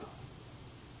Christ.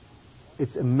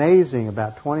 It's amazing,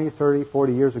 about 20, 30,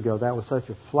 40 years ago, that was such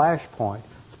a flashpoint,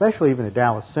 especially even at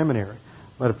Dallas Seminary.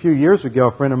 But a few years ago,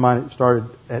 a friend of mine started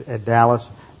at Dallas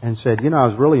and said, I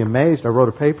was really amazed. I wrote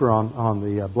a paper on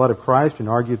the blood of Christ and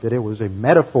argued that it was a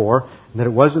metaphor and that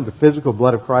it wasn't the physical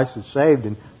blood of Christ that saved,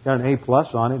 and got an A+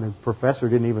 on it, and the professor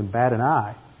didn't even bat an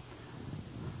eye.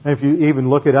 And if you even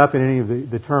look it up in any of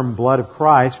the term blood of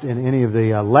Christ in any of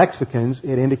the lexicons,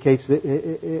 it indicates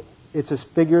that it's a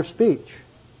figure of speech.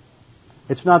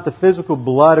 It's not the physical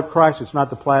blood of Christ. It's not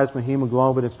the plasma,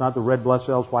 hemoglobin. It's not the red blood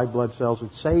cells, white blood cells.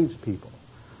 It saves people.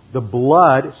 The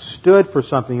blood stood for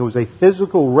something. It was a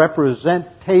physical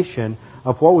representation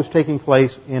of what was taking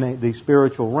place in the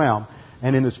spiritual realm.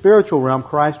 And in the spiritual realm,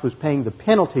 Christ was paying the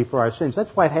penalty for our sins.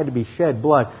 That's why it had to be shed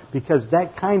blood, because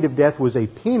that kind of death was a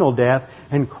penal death,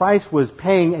 and Christ was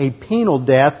paying a penal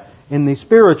death in the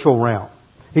spiritual realm.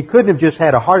 He couldn't have just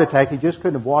had a heart attack. He just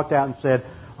couldn't have walked out and said,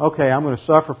 okay, I'm going to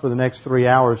suffer for the next 3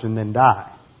 hours and then die.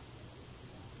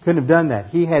 Couldn't have done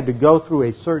that. He had to go through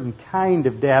a certain kind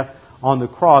of death on the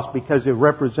cross because it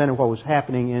represented what was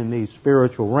happening in the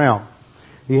spiritual realm.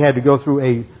 He had to go through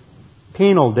a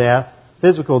penal death,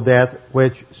 physical death,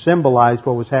 which symbolized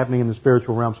what was happening in the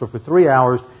spiritual realm. So for 3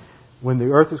 hours, when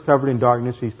the earth is covered in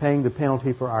darkness, He's paying the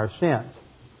penalty for our sins.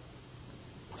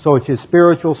 So it's His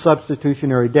spiritual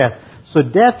substitutionary death. So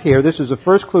death here, this is the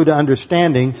first clue to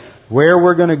understanding where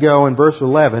we're going to go in verse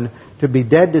 11. To be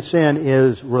dead to sin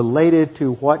is related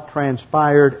to what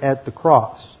transpired at the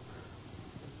cross.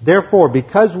 Therefore,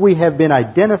 because we have been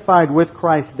identified with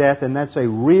Christ's death, and that's a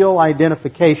real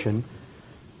identification,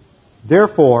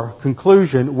 therefore,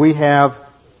 conclusion, we have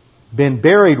been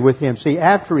buried with Him. See,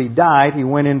 after He died, He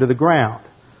went into the ground.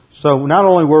 So not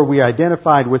only were we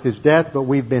identified with His death, but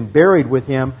we've been buried with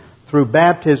Him through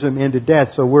baptism into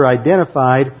death. So we're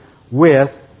identified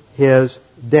with His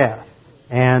death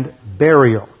and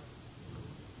burial.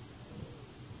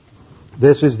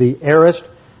 This is the aorist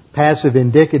passive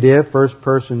indicative, first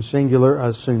person singular,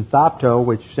 asynthopto,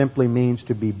 which simply means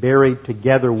to be buried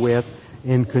together with,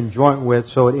 in conjoint with.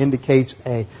 So it indicates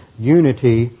a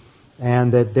unity,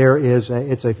 and that there is,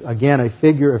 again, a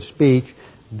figure of speech,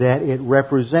 that it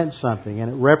represents something,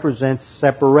 and it represents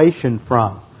separation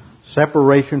from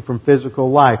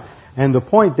physical life. And the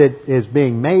point that is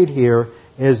being made here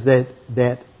is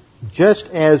that just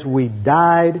as we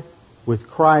died with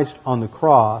Christ on the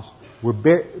cross, we're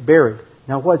buried.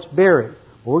 Now what's buried?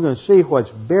 Well, we're going to see what's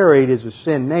buried is a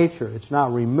sin nature. It's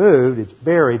not removed, it's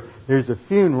buried. There's a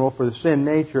funeral for the sin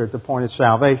nature at the point of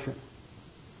salvation.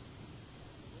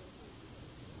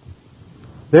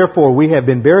 Therefore, we have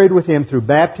been buried with Him through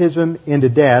baptism into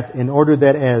death, in order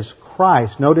that as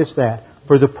Christ, notice that,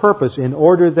 for the purpose, in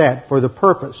order that, for the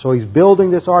purpose. So he's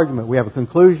building this argument. We have a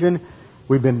conclusion.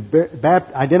 We've been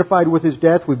identified with His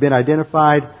death. We've been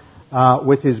identified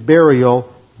with His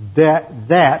burial.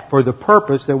 That for the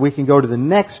purpose that we can go to the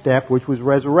next step, which was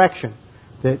resurrection.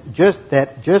 That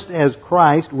just as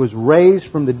Christ was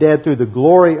raised from the dead through the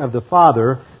glory of the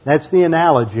Father, that's the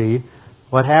analogy.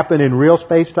 What happened in real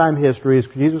space-time history is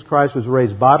Jesus Christ was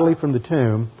raised bodily from the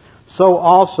tomb. So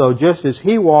also, just as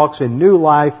He walks in new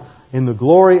life in the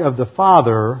glory of the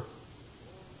Father,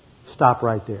 stop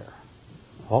right there.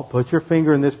 Oh, put your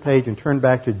finger in this page and turn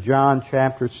back to John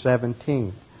chapter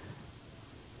 17.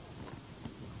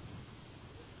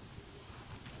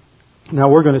 Now,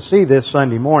 we're going to see this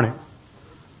Sunday morning.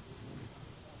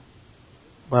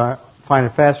 But I find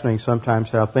it fascinating sometimes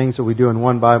how things that we do in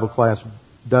one Bible class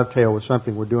dovetail with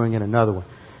something we're doing in another one.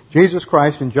 Jesus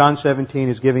Christ in John 17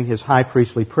 is giving His high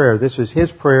priestly prayer. This is His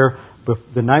prayer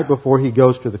the night before He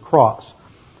goes to the cross.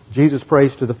 Jesus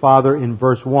prays to the Father in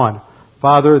verse 1.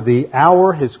 Father, the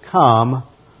hour has come.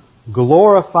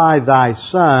 Glorify Thy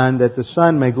Son, that the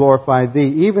Son may glorify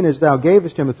Thee, even as Thou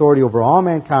gavest Him authority over all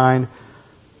mankind,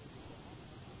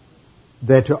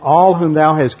 that to all whom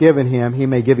Thou hast given Him, He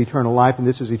may give eternal life, and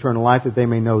this is eternal life, that they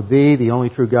may know Thee, the only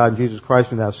true God, and Jesus Christ,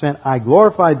 whom Thou sent. I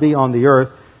glorified Thee on the earth,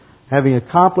 having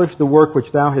accomplished the work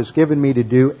which Thou hast given me to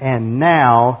do, and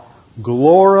now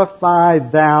glorify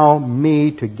Thou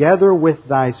me together with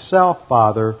Thyself,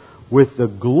 Father, with the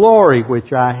glory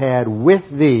which I had with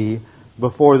Thee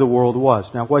before the world was.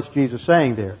 Now, what's Jesus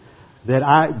saying there? That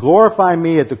I glorify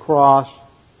me at the cross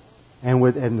and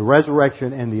the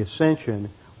resurrection and the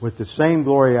ascension with the same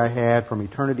glory I had from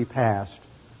eternity past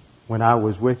when I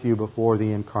was with you before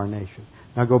the incarnation.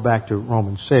 Now go back to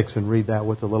Romans 6 and read that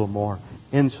with a little more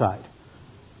insight.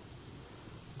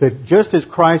 That just as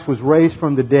Christ was raised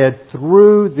from the dead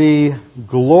through the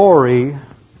glory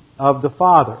of the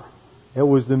Father, it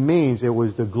was the means, it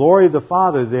was the glory of the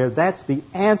Father there. That's the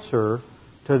answer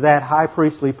to that high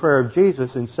priestly prayer of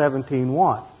Jesus in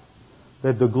 17:1.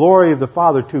 That the glory of the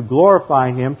Father, to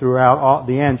glorify Him throughout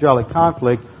the angelic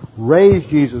conflict, raised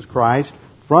Jesus Christ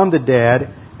from the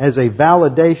dead as a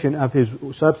validation of His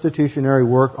substitutionary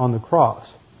work on the cross.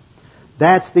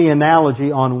 That's the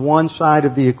analogy on one side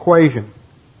of the equation.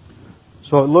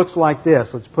 So it looks like this.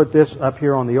 Let's put this up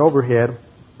here on the overhead.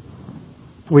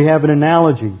 We have an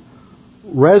analogy.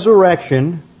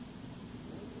 Resurrection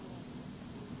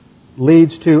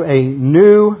leads to a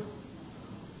new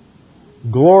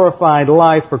glorified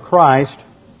life for Christ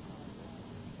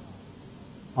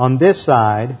on this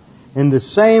side. In the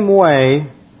same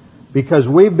way, because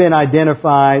we've been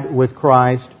identified with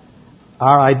Christ,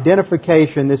 our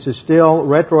identification, this is still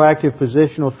retroactive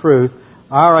positional truth,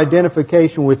 Our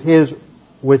identification with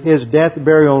His death,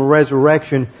 burial, and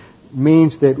resurrection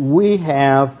means that we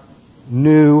have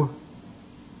new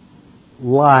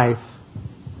life,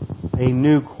 a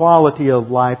new quality of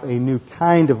life, a new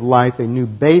kind of life, a new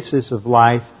basis of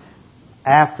life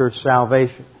after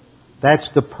salvation. That's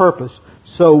the purpose.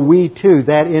 So we too,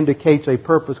 that indicates a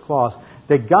purpose clause.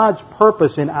 That God's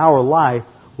purpose in our life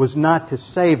was not to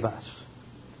save us.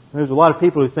 There's a lot of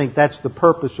people who think that's the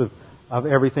purpose of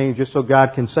everything, just so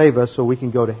God can save us so we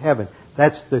can go to heaven.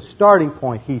 That's the starting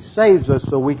point. He saves us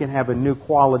so we can have a new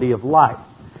quality of life.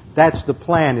 That's the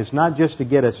plan. It's not just to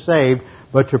get us saved,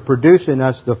 but to produce in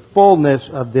us the fullness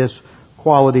of this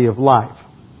quality of life.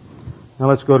 Now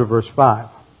let's go to verse 5.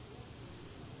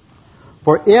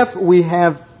 For if we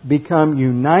have become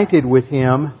united with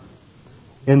Him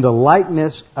in the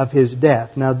likeness of His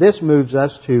death. Now this moves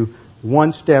us to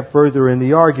one step further in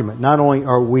the argument. Not only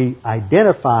are we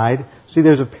identified, see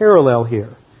there's a parallel here.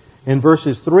 In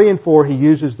verses 3 and 4 he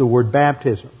uses the word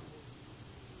baptism,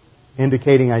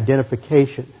 indicating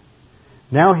identification.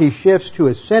 Now he shifts to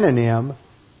a synonym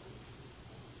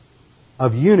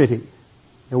of unity.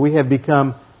 And we have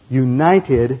become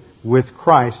united with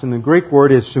Christ. And the Greek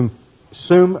word is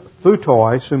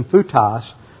sumfutos,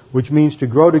 which means to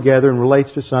grow together and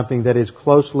relates to something that is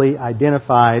closely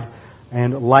identified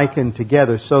and likened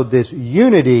together. So this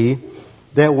unity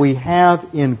that we have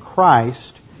in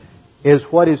Christ is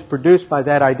what is produced by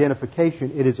that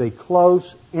identification. It is a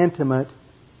close, intimate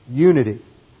unity.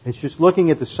 It's just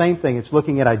looking at the same thing. It's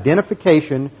looking at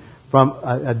identification from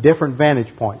a different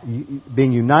vantage point.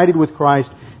 Being united with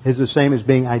Christ is the same as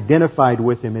being identified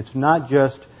with Him. It's not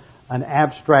just an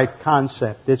abstract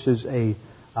concept. This is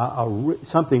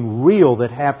something real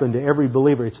that happened to every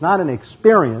believer. It's not an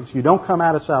experience. You don't come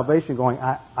out of salvation going,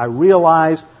 I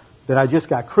realize that I just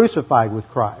got crucified with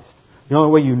Christ. The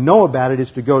only way you know about it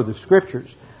is to go to the Scriptures.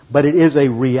 But it is a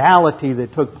reality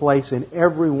that took place in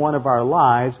every one of our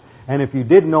lives. And if you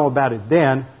didn't know about it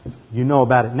then, you know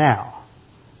about it now.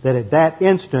 That at that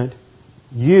instant,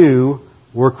 you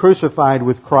were crucified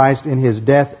with Christ in His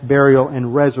death, burial,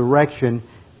 and resurrection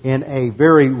in a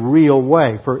very real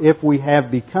way. For if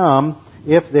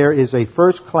there is a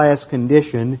first-class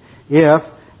condition,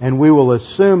 and we will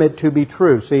assume it to be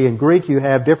true. See, in Greek you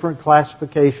have different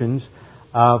classifications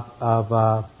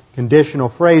of conditional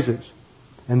phrases.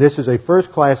 And this is a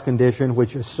first-class condition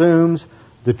which assumes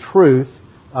the truth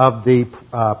of the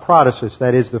protasis,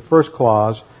 that is the first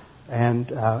clause,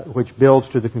 and which builds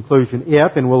to the conclusion,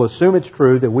 if, and we'll assume it's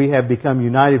true, that we have become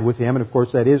united with Him, and of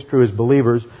course that is true as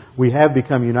believers, we have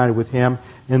become united with Him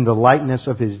in the likeness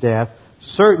of His death,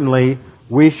 certainly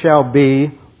we shall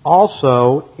be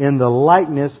also in the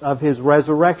likeness of His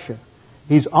resurrection.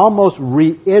 He's almost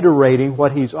reiterating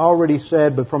what he's already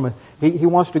said, but he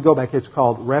wants to go back. It's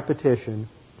called repetition,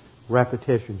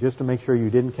 just to make sure if you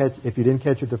didn't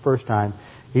catch it the first time.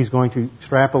 He's going to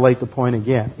extrapolate the point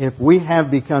again. If we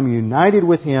have become united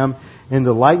with Him in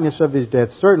the likeness of His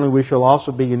death, certainly we shall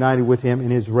also be united with Him in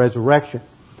His resurrection.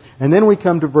 And then we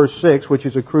come to verse 6, which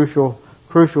is a crucial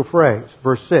phrase.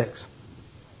 Verse 6.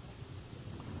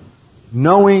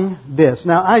 Knowing this.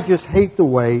 Now, I just hate the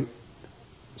way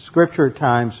Scripture at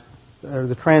times, or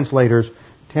the translators,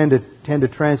 tend to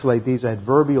translate these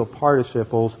adverbial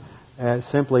participles as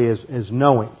simply as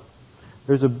knowing.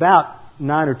 There's about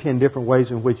 9 or 10 different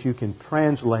ways in which you can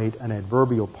translate an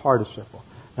adverbial participle.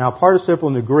 Now, a participle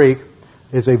in the Greek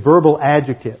is a verbal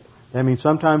adjective. That means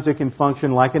sometimes it can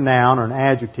function like a noun or an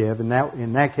adjective, and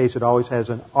in that case it always has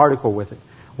an article with it.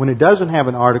 When it doesn't have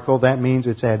an article, that means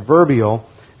it's adverbial,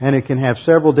 and it can have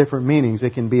several different meanings.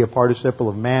 It can be a participle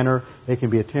of manner, it can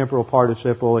be a temporal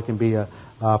participle, it can be a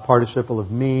participle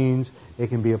of means, it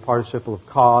can be a participle of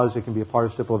cause, it can be a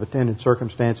participle of attendant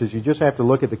circumstances. You just have to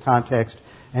look at the context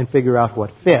and figure out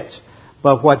what fits.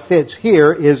 But what fits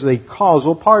here is the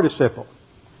causal participle.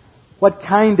 What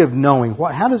kind of knowing?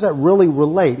 How does that really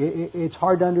relate? It's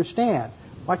hard to understand.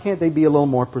 Why can't they be a little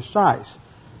more precise?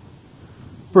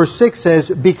 Verse 6 says,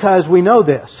 because we know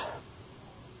this.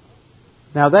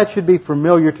 Now that should be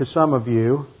familiar to some of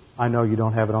you. I know you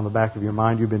don't have it on the back of your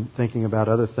mind. You've been thinking about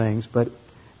other things. But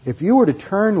if you were to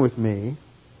turn with me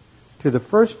to the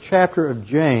first chapter of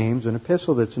James, an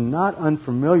epistle that's not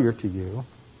unfamiliar to you,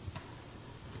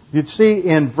 you'd see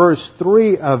in verse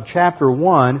 3 of chapter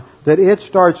 1 that it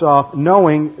starts off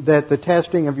knowing that the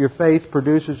testing of your faith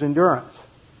produces endurance.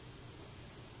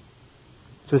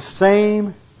 It's the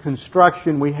same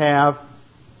construction we have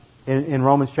in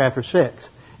Romans chapter 6.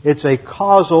 It's a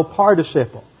causal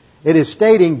participle. It is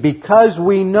stating because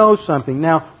we know something.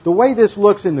 Now, the way this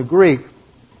looks in the Greek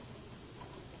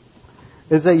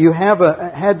is that you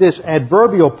had this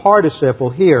adverbial participle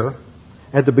here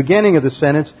at the beginning of the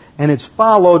sentence, and it's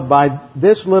followed by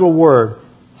this little word,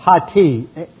 hoti.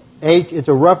 It's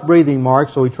a rough breathing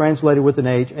mark, so we translate it with an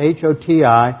H,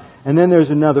 H-O-T-I, and then there's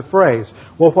another phrase.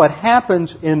 Well, what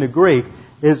happens in the Greek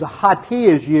is hoti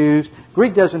is used.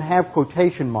 Greek doesn't have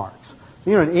quotation marks.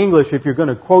 You know, in English, if you're going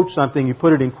to quote something, you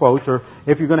put it in quotes, or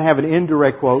if you're going to have an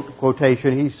indirect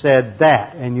quotation, he said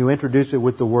that, and you introduce it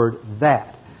with the word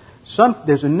that.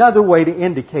 There's another way to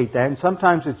indicate that, and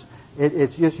sometimes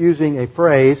it's just using a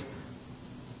phrase,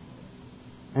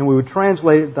 and we would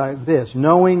translate it like this,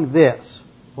 knowing this.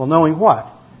 Well, knowing what?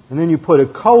 And then you put a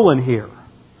colon here.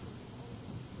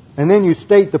 And then you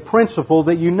state the principle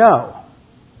that you know.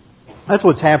 That's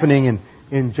what's happening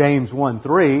in James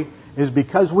 1:3, is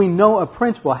because we know a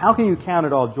principle. How can you count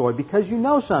it all joy? Because you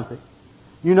know something.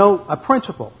 You know a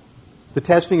principle. The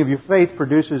testing of your faith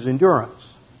produces endurance.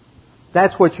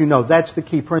 That's what you know. That's the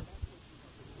key principle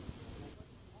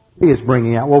he is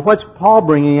bringing out. Well, what's Paul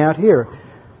bringing out here?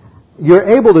 You're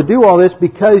able to do all this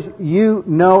because you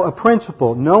know a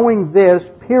principle. Knowing this,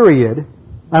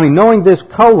 knowing this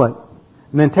colon,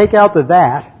 and then take out the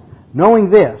that, knowing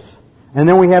this, and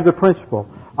then we have the principle.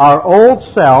 Our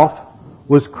old self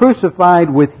was crucified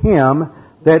with Him,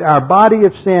 that our body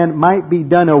of sin might be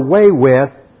done away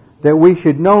with, that we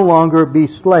should no longer be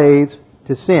slaves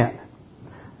to sin.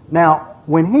 Now,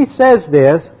 when he says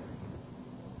this,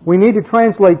 we need to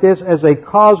translate this as a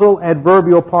causal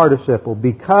adverbial participle,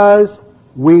 because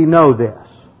we know this.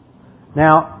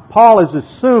 Now, Paul is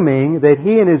assuming that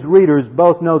he and his readers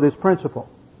both know this principle.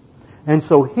 And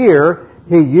so here,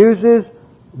 he uses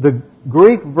the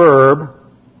Greek verb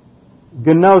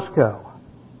gnosko.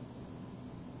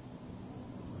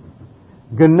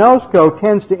 Gnosko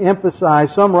tends to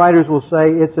emphasize, some writers will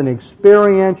say, it's an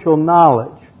experiential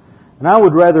knowledge. And I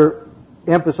would rather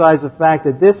emphasize the fact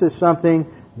that this is something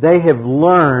they have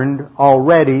learned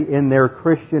already in their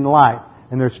Christian life,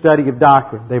 in their study of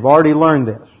doctrine. They've already learned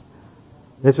this.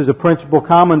 This is a principle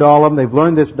common to all of them. They've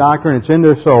learned this doctrine. It's in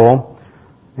their soul.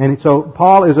 And so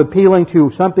Paul is appealing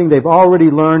to something they've already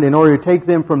learned in order to take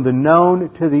them from the known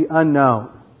to the unknown.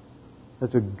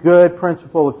 That's a good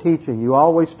principle of teaching. You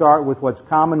always start with what's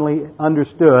commonly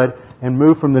understood and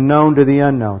move from the known to the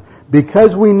unknown.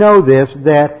 Because we know this,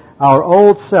 that our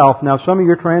old self, now some of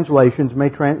your translations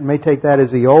may take that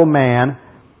as the old man,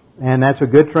 and that's a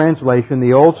good translation.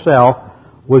 The old self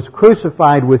was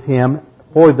crucified with Him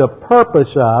for the purpose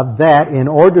of that, in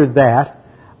order that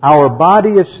our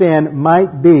body of sin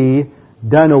might be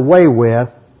done away with,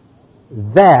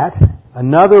 that,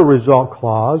 another result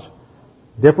clause,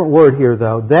 different word here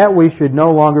though, that we should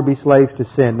no longer be slaves to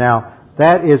sin. Now,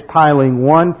 that is piling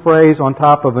one phrase on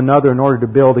top of another in order to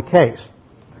build a case.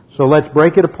 So let's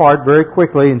break it apart very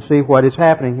quickly and see what is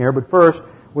happening here. But first,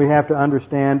 we have to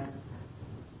understand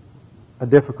a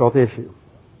difficult issue.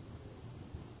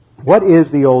 What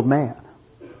is the old man?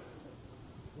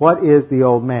 What is the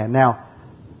old man? Now,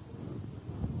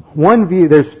 one view,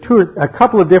 there's a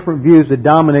couple of different views that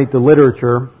dominate the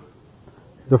literature.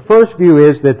 The first view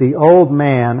is that the old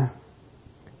man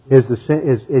is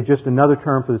just another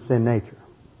term for the sin nature.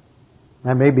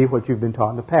 That may be what you've been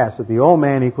taught in the past, that the old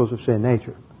man equals the sin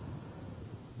nature.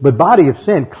 But body of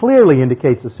sin clearly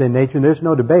indicates the sin nature, and there's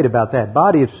no debate about that.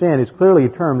 Body of sin is clearly a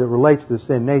term that relates to the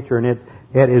sin nature, and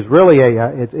it is really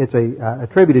it's a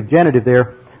attributed genitive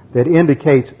there that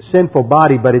indicates sinful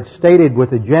body, but it's stated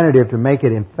with a genitive to make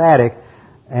it emphatic,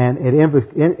 and it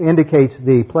indicates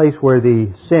the place where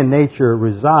the sin nature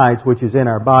resides, which is in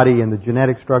our body, in the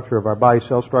genetic structure of our body,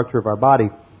 cell structure of our body.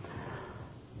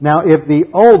 Now, if the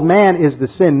old man is the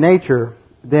sin nature,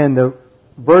 then the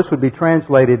verse would be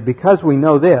translated, because we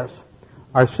know this,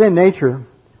 our sin nature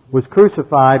was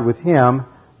crucified with Him,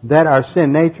 that our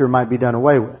sin nature might be done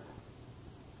away with.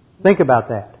 Think about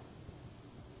that.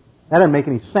 That doesn't make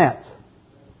any sense.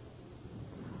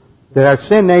 That our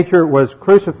sin nature was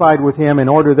crucified with Him in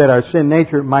order that our sin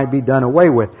nature might be done away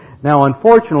with. Now,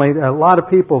 unfortunately, a lot of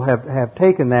people have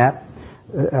taken that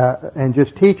and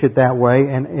just teach it that way,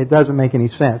 and it doesn't make any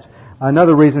sense.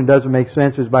 Another reason it doesn't make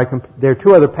sense is there are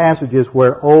two other passages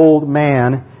where old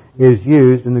man is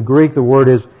used. In the Greek, the word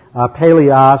is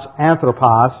paleos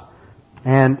anthropos,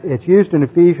 and it's used in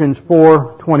Ephesians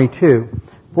 4:22.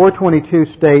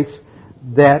 4:22 states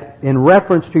that in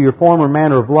reference to your former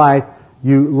manner of life,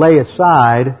 you lay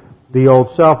aside the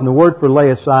old self. And the word for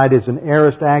lay aside is an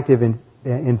aorist active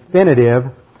infinitive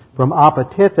from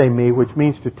apotithemi, which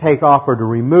means to take off or to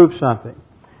remove something.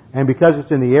 And because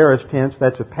it's in the aorist tense,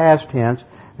 that's a past tense,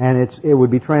 and it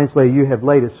would be translated, you have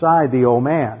laid aside the old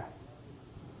man,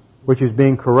 which is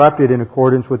being corrupted in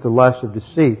accordance with the lust of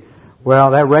deceit.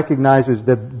 Well, that recognizes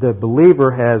that the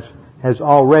believer has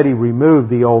already removed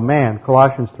the old man.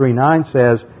 Colossians 3:9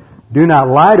 says, "Do not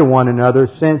lie to one another,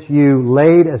 since you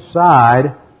laid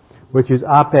aside," which is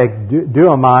apek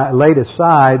duomai, laid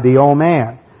aside the old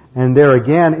man. And there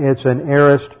again, it's an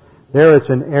aorist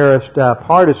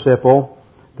participle,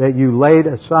 that you laid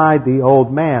aside the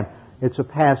old man. It's a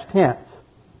past tense,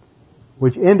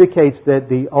 which indicates that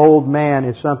the old man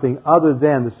is something other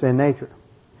than the sin nature.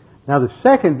 Now the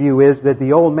second view is that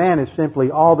the old man is simply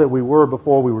all that we were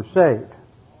before we were saved.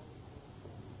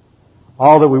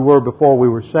 All that we were before we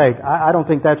were saved. I don't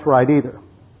think that's right either.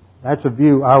 That's a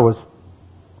view I was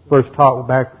first taught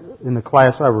back in the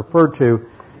class I referred to,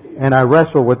 and I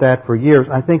wrestled with that for years.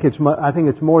 I think it's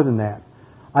more than that.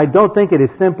 I don't think it is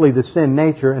simply the sin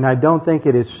nature, and I think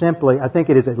it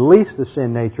is at least the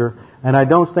sin nature, and I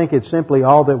don't think it's simply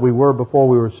all that we were before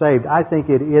we were saved. I think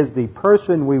it is the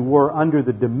person we were under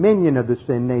the dominion of the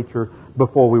sin nature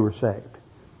before we were saved.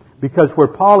 Because where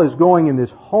Paul is going in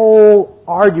this whole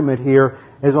argument here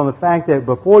is on the fact that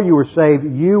before you were saved,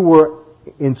 you were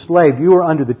enslaved. You were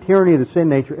under the tyranny of the sin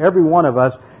nature, every one of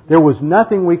us. There was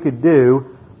nothing we could do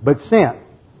but sin.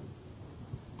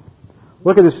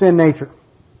 Look at the sin nature.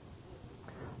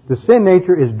 The sin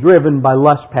nature is driven by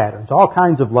lust patterns, all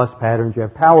kinds of lust patterns. You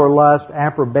have power lust,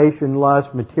 approbation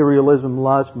lust, materialism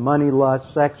lust, money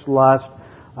lust, sex lust,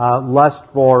 lust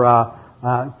for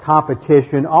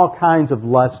competition, all kinds of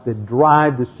lusts that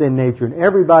drive the sin nature. And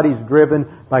everybody's driven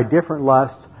by different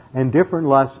lusts, and different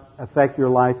lusts affect your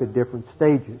life at different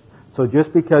stages. So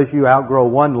just because you outgrow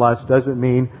one lust doesn't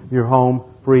mean you're home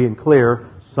free and clear.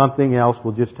 Something else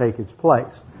will just take its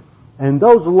place. And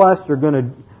those lusts are going to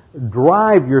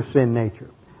drive your sin nature.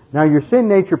 Now your sin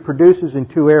nature produces in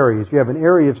two areas. You have an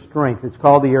area of strength. It's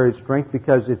called the area of strength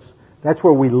because that's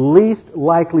where we least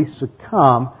likely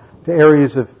succumb to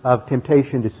areas of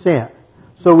temptation to sin.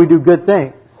 So we do good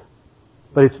things,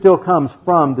 but it still comes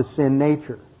from the sin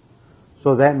nature.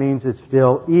 So that means it's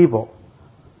still evil.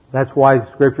 That's why the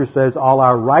Scripture says all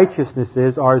our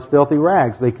righteousnesses are as filthy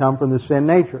rags. They come from the sin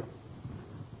nature.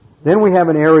 Then we have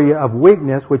an area of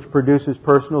weakness which produces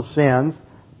personal sins,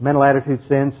 mental attitude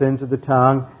sins, sins of the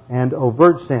tongue, and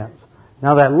overt sins.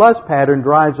 Now that lust pattern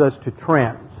drives us to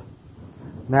trends.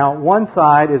 Now one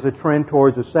side is a trend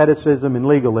towards asceticism and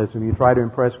legalism. You try to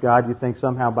impress God. You think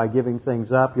somehow by giving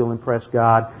things up you'll impress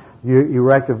God. You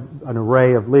erect an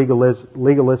array of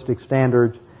legalistic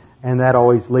standards, and that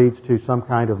always leads to some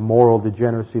kind of moral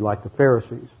degeneracy like the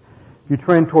Pharisees. If you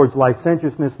trend towards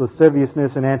licentiousness,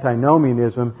 lasciviousness, and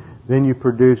antinomianism, then you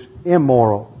produce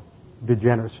immoral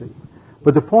degeneracy.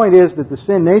 But the point is that the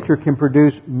sin nature can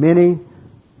produce many,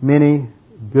 many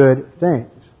good things.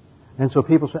 And so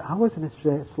people say, I wasn't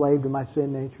a slave to my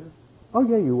sin nature. Oh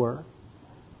yeah, you were.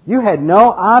 You had no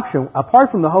option,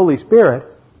 apart from the Holy Spirit,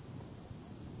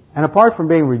 and apart from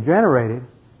being regenerated,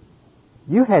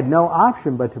 you had no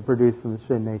option but to produce from the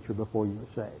sin nature before you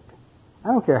were saved. I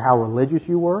don't care how religious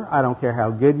you were. I don't care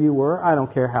how good you were. I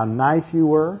don't care how nice you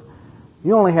were.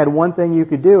 You only had one thing you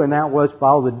could do, and that was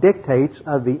follow the dictates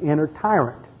of the inner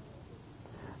tyrant.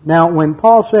 Now, when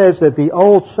Paul says that the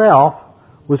old self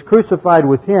was crucified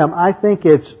with him, I think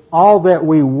it's all that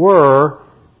we were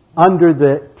under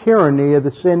the tyranny of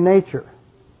the sin nature.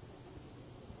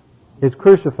 It's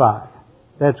crucified.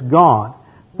 That's gone.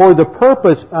 For the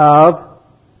purpose of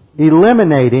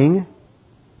eliminating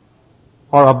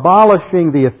or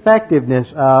abolishing the effectiveness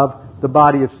of the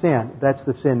body of sin. That's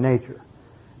the sin nature.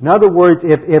 In other words,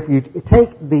 if you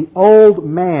take the old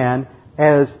man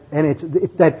as, and it's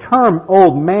that term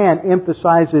old man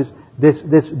emphasizes this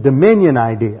dominion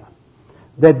idea.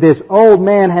 That this old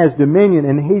man has dominion,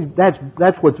 and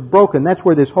that's what's broken. That's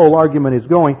where this whole argument is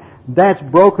going. That's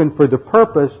broken for the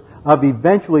purpose of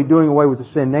eventually doing away with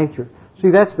the sin nature. See,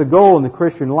 that's the goal in the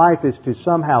Christian life, is to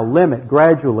somehow limit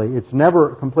gradually. It's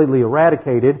never completely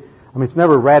eradicated. I mean, it's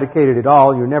never eradicated at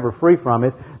all. You're never free from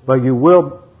it, but you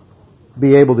will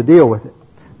be able to deal with it.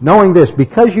 Knowing this,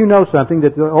 because you know something,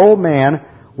 that the old man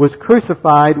was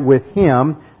crucified with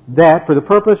him, that for the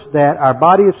purpose that our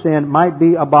body of sin might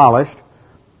be abolished.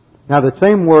 Now, the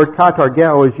same word,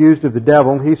 katargeo, is used of the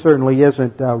devil. He certainly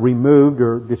isn't removed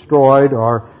or destroyed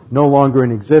or no longer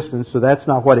in existence, so that's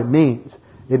not what it means.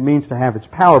 It means to have its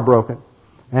power broken.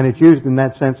 And it's used in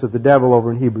that sense of the devil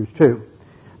over in Hebrews 2.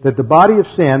 That the body of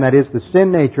sin, that is the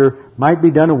sin nature, might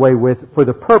be done away with for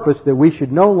the purpose that we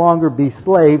should no longer be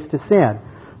slaves to sin.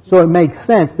 So it makes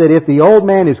sense that if the old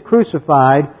man is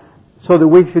crucified so that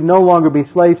we should no longer be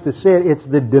slaves to sin, it's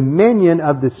the dominion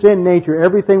of the sin nature.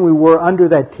 Everything we were under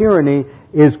that tyranny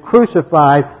is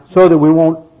crucified so that we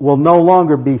will no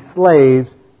longer be slaves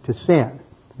to sin.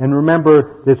 And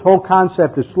remember, this whole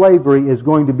concept of slavery is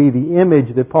going to be the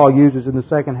image that Paul uses in the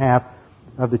second half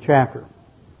of the chapter.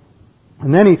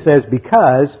 And then he says,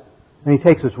 because, and he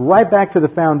takes us right back to the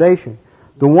foundation,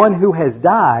 the one who has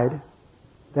died,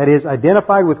 that is,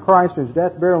 identified with Christ in His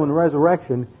death, burial, and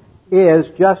resurrection, is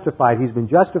justified. He's been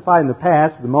justified in the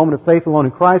past, at the moment of faith alone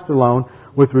in Christ alone,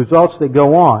 with results that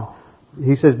go on.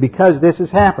 He says, because this has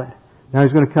happened. Now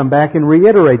he's going to come back and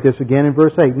reiterate this again in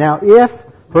verse 8. Now if,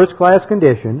 first class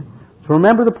condition, so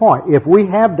remember the point, if we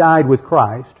have died with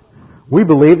Christ, we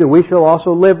believe that we shall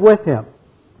also live with Him.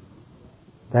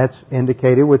 That's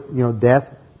indicated with, death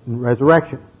and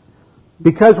resurrection.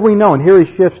 Because we know, and here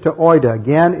he shifts to oida.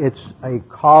 Again, it's a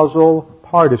causal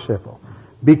participle.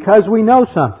 Because we know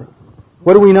something.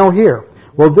 What do we know here?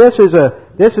 Well, this is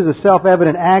a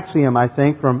self-evident axiom, I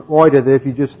think, from oida, that if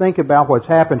you just think about what's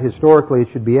happened historically, it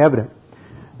should be evident.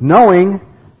 Knowing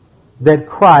that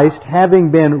Christ, having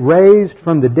been raised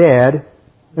from the dead,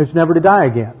 is never to die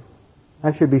again.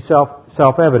 That should be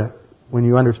self-evident when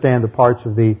you understand the parts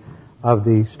of the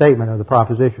statement, of the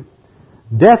proposition.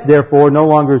 Death, therefore, no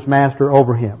longer is master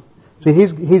over him. See,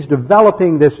 he's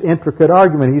developing this intricate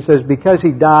argument. He says, because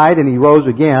he died and he rose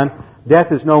again,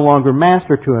 death is no longer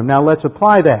master to him. Now let's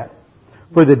apply that.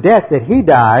 For the death that he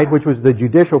died, which was the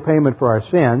judicial payment for our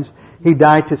sins, he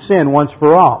died to sin once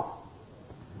for all.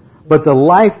 But the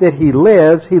life that he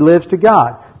lives to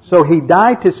God. So he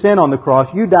died to sin on the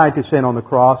cross, you died to sin on the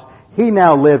cross, he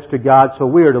now lives to God, so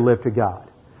we are to live to God.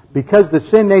 Because the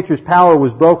sin nature's power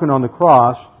was broken on the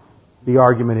cross, the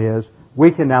argument is, we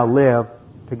can now live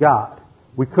to God.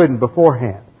 We couldn't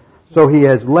beforehand. So he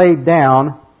has laid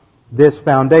down this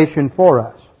foundation for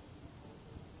us.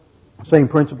 Same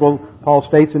principle Paul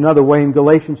states another way in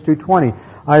Galatians 2:20.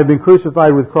 I have been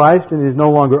crucified with Christ, and it is no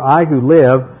longer I who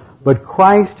live, but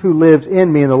Christ who lives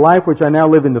in me. In the life which I now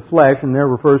live in the flesh, and there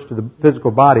refers to the physical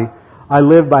body, I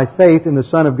live by faith in the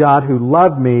Son of God who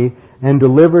loved me and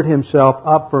delivered Himself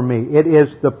up for me. It is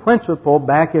the principle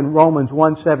back in Romans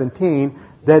 1:17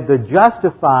 that the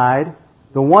justified,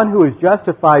 the one who is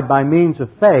justified by means of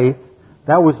faith,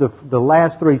 that was the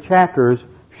last 3 chapters,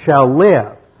 shall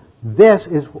live. This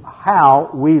is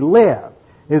how we live,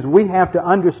 is we have to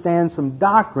understand some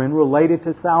doctrine related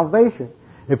to salvation.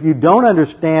 If you don't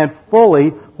understand fully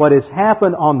what has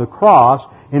happened on the cross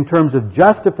in terms of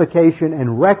justification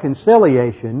and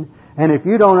reconciliation, and if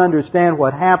you don't understand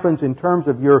what happens in terms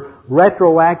of your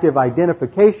retroactive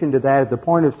identification to that at the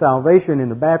point of salvation in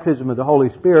the baptism of the Holy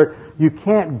Spirit, you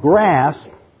can't grasp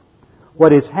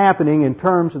what is happening in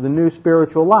terms of the new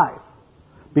spiritual life.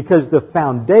 Because the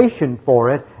foundation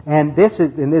for it, and this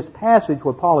is, in this passage,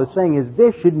 what Paul is saying is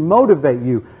this should motivate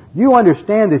you. You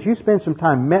understand this. You spend some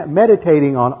time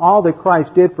meditating on all that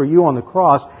Christ did for you on the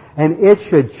cross, and it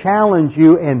should challenge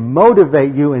you and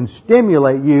motivate you and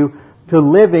stimulate you to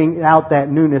living out that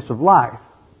newness of life.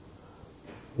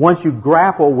 Once you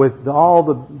grapple with all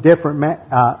the different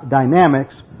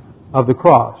dynamics of the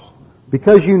cross.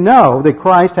 Because you know that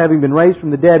Christ, having been raised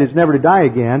from the dead, is never to die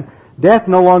again, death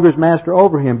no longer is master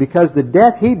over Him. Because the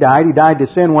death He died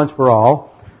to sin once for all.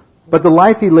 But the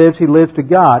life He lives to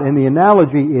God. And the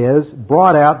analogy is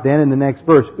brought out then in the next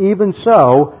verse. Even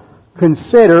so,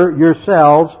 consider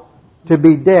yourselves to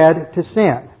be dead to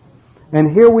sin.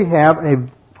 And here we have a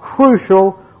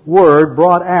crucial word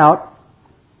brought out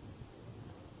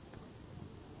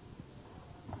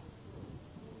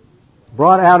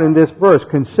in this verse.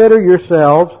 Consider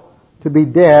yourselves to be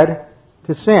dead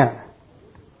to sin.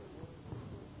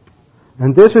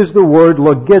 And this is the word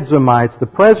logizomai. It's the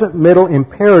present middle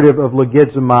imperative of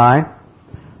logizomai.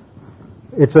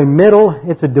 It's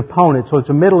a deponent, so it's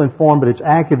a middle in form, but it's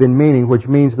active in meaning, which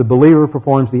means the believer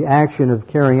performs the action of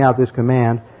carrying out this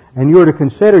command. And you are to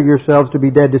consider yourselves to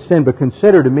be dead to sin, but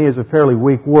consider to me is a fairly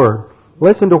weak word.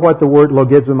 Listen to what the word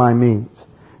logizomai means.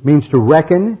 It means to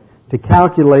reckon, to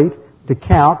calculate, to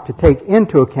count, to take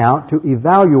into account, to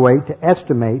evaluate, to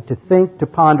estimate, to think, to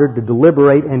ponder, to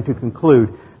deliberate, and to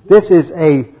conclude. This is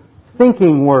a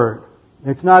thinking word.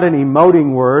 It's not an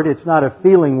emoting word. It's not a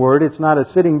feeling word. It's not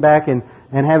a sitting back and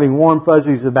having warm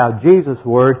fuzzies about Jesus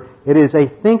word. It is a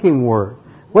thinking word.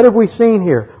 What have we seen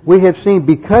here? We have seen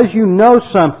because you know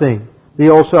something, the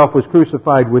old self was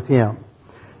crucified with Him.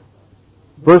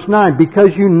 Verse 9,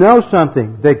 because you know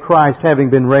something, that Christ having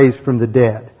been raised from the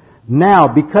dead. Now,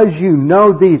 because you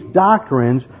know these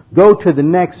doctrines, go to the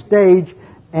next stage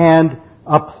and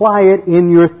apply it in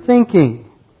your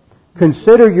thinking.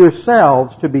 Consider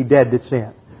yourselves to be dead to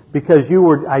sin. Because you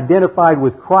were identified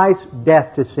with Christ's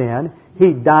death to sin.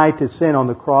 He died to sin on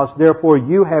the cross. Therefore,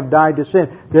 you have died to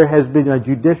sin. There has been a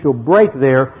judicial break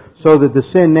there so that the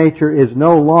sin nature is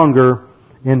no longer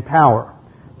in power.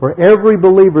 For every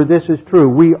believer, this is true.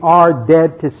 We are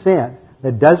dead to sin.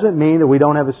 That doesn't mean that we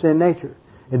don't have a sin nature.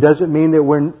 It doesn't mean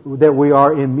that we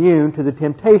are immune to the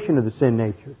temptation of the sin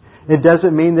nature. It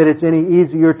doesn't mean that it's any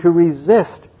easier to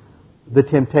resist the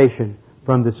temptation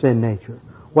from the sin nature.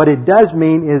 What it does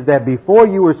mean is that before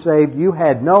you were saved, you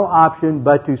had no option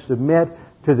but to submit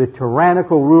to the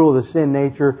tyrannical rule of the sin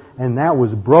nature, and that was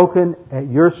broken at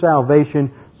your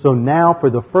salvation. So now,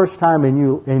 for the first time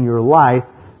in your life,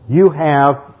 you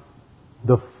have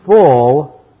the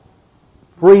full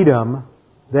freedom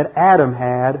that Adam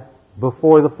had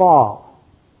before the fall.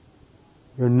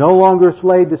 You're no longer a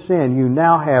slave to sin. You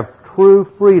now have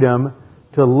true freedom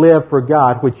to live for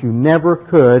God, which you never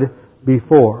could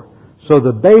before. So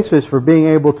the basis for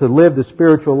being able to live the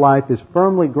spiritual life is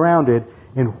firmly grounded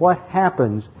in what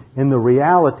happens in the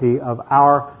reality of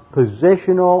our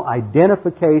positional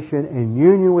identification and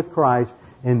union with Christ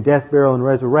in death, burial, and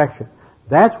resurrection.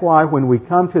 That's why when we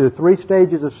come to the 3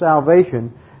 stages of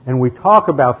salvation and we talk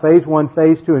about phase 1,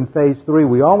 phase 2, and phase 3,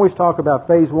 we always talk about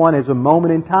phase 1 as a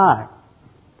moment in time.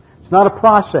 It's not a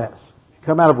process. If you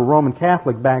come out of a Roman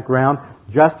Catholic background,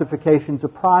 justification's a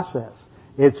process.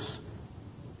 It's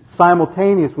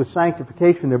simultaneous with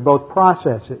sanctification. They're both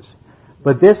processes.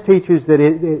 But this teaches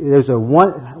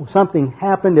that something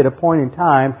happened at a point in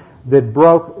time that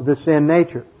broke the sin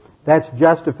nature. That's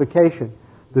justification.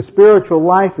 The spiritual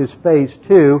life is phase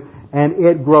 2, and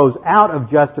it grows out of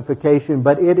justification,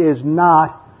 but it is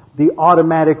not the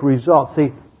automatic result.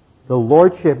 See, the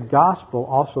Lordship gospel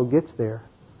also gets there.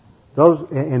 Those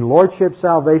in Lordship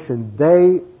salvation,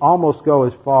 they almost go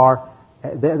as far.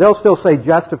 They'll still say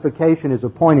justification is a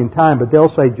point in time, but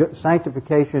they'll say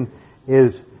sanctification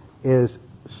is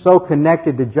so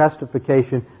connected to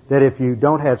justification that if you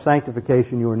don't have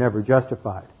sanctification, you are never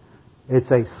justified. It's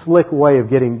a slick way of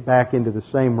getting back into the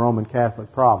same Roman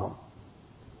Catholic problem.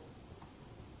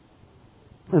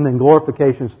 And then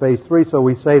glorification is phase 3, so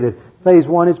we say that phase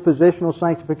 1 is positional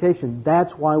sanctification.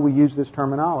 That's why we use this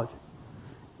terminology.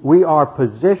 We are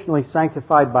positionally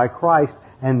sanctified by Christ,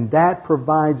 and that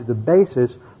provides the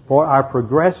basis for our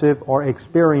progressive or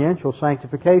experiential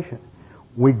sanctification.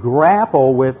 We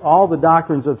grapple with all the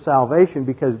doctrines of salvation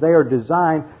because they are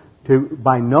designed to,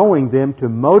 by knowing them, to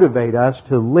motivate us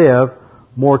to live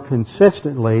more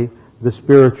consistently the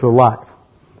spiritual life.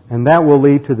 And that will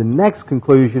lead to the next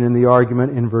conclusion in the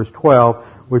argument in verse 12,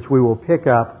 which we will pick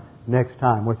up next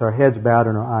time with our heads bowed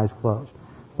and our eyes closed.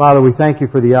 Father, we thank you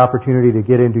for the opportunity to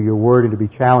get into your Word and to be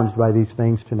challenged by these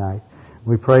things tonight.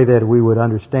 We pray that we would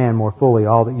understand more fully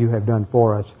all that you have done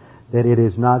for us, that it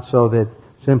is not so that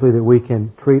simply that we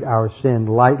can treat our sin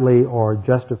lightly or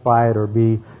justify it or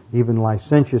be even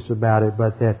licentious about it,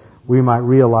 but that we might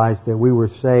realize that we were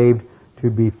saved to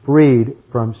be freed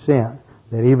from sin.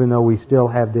 That even though we still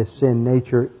have this sin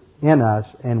nature in us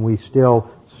and we still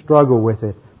struggle with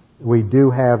it, we do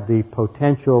have the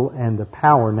potential and the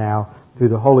power now through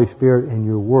the Holy Spirit and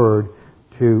your Word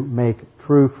to make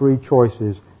true free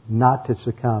choices not to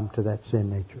succumb to that sin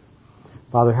nature.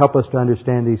 Father, help us to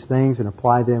understand these things and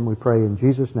apply them, we pray in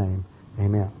Jesus' name.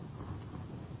 Amen.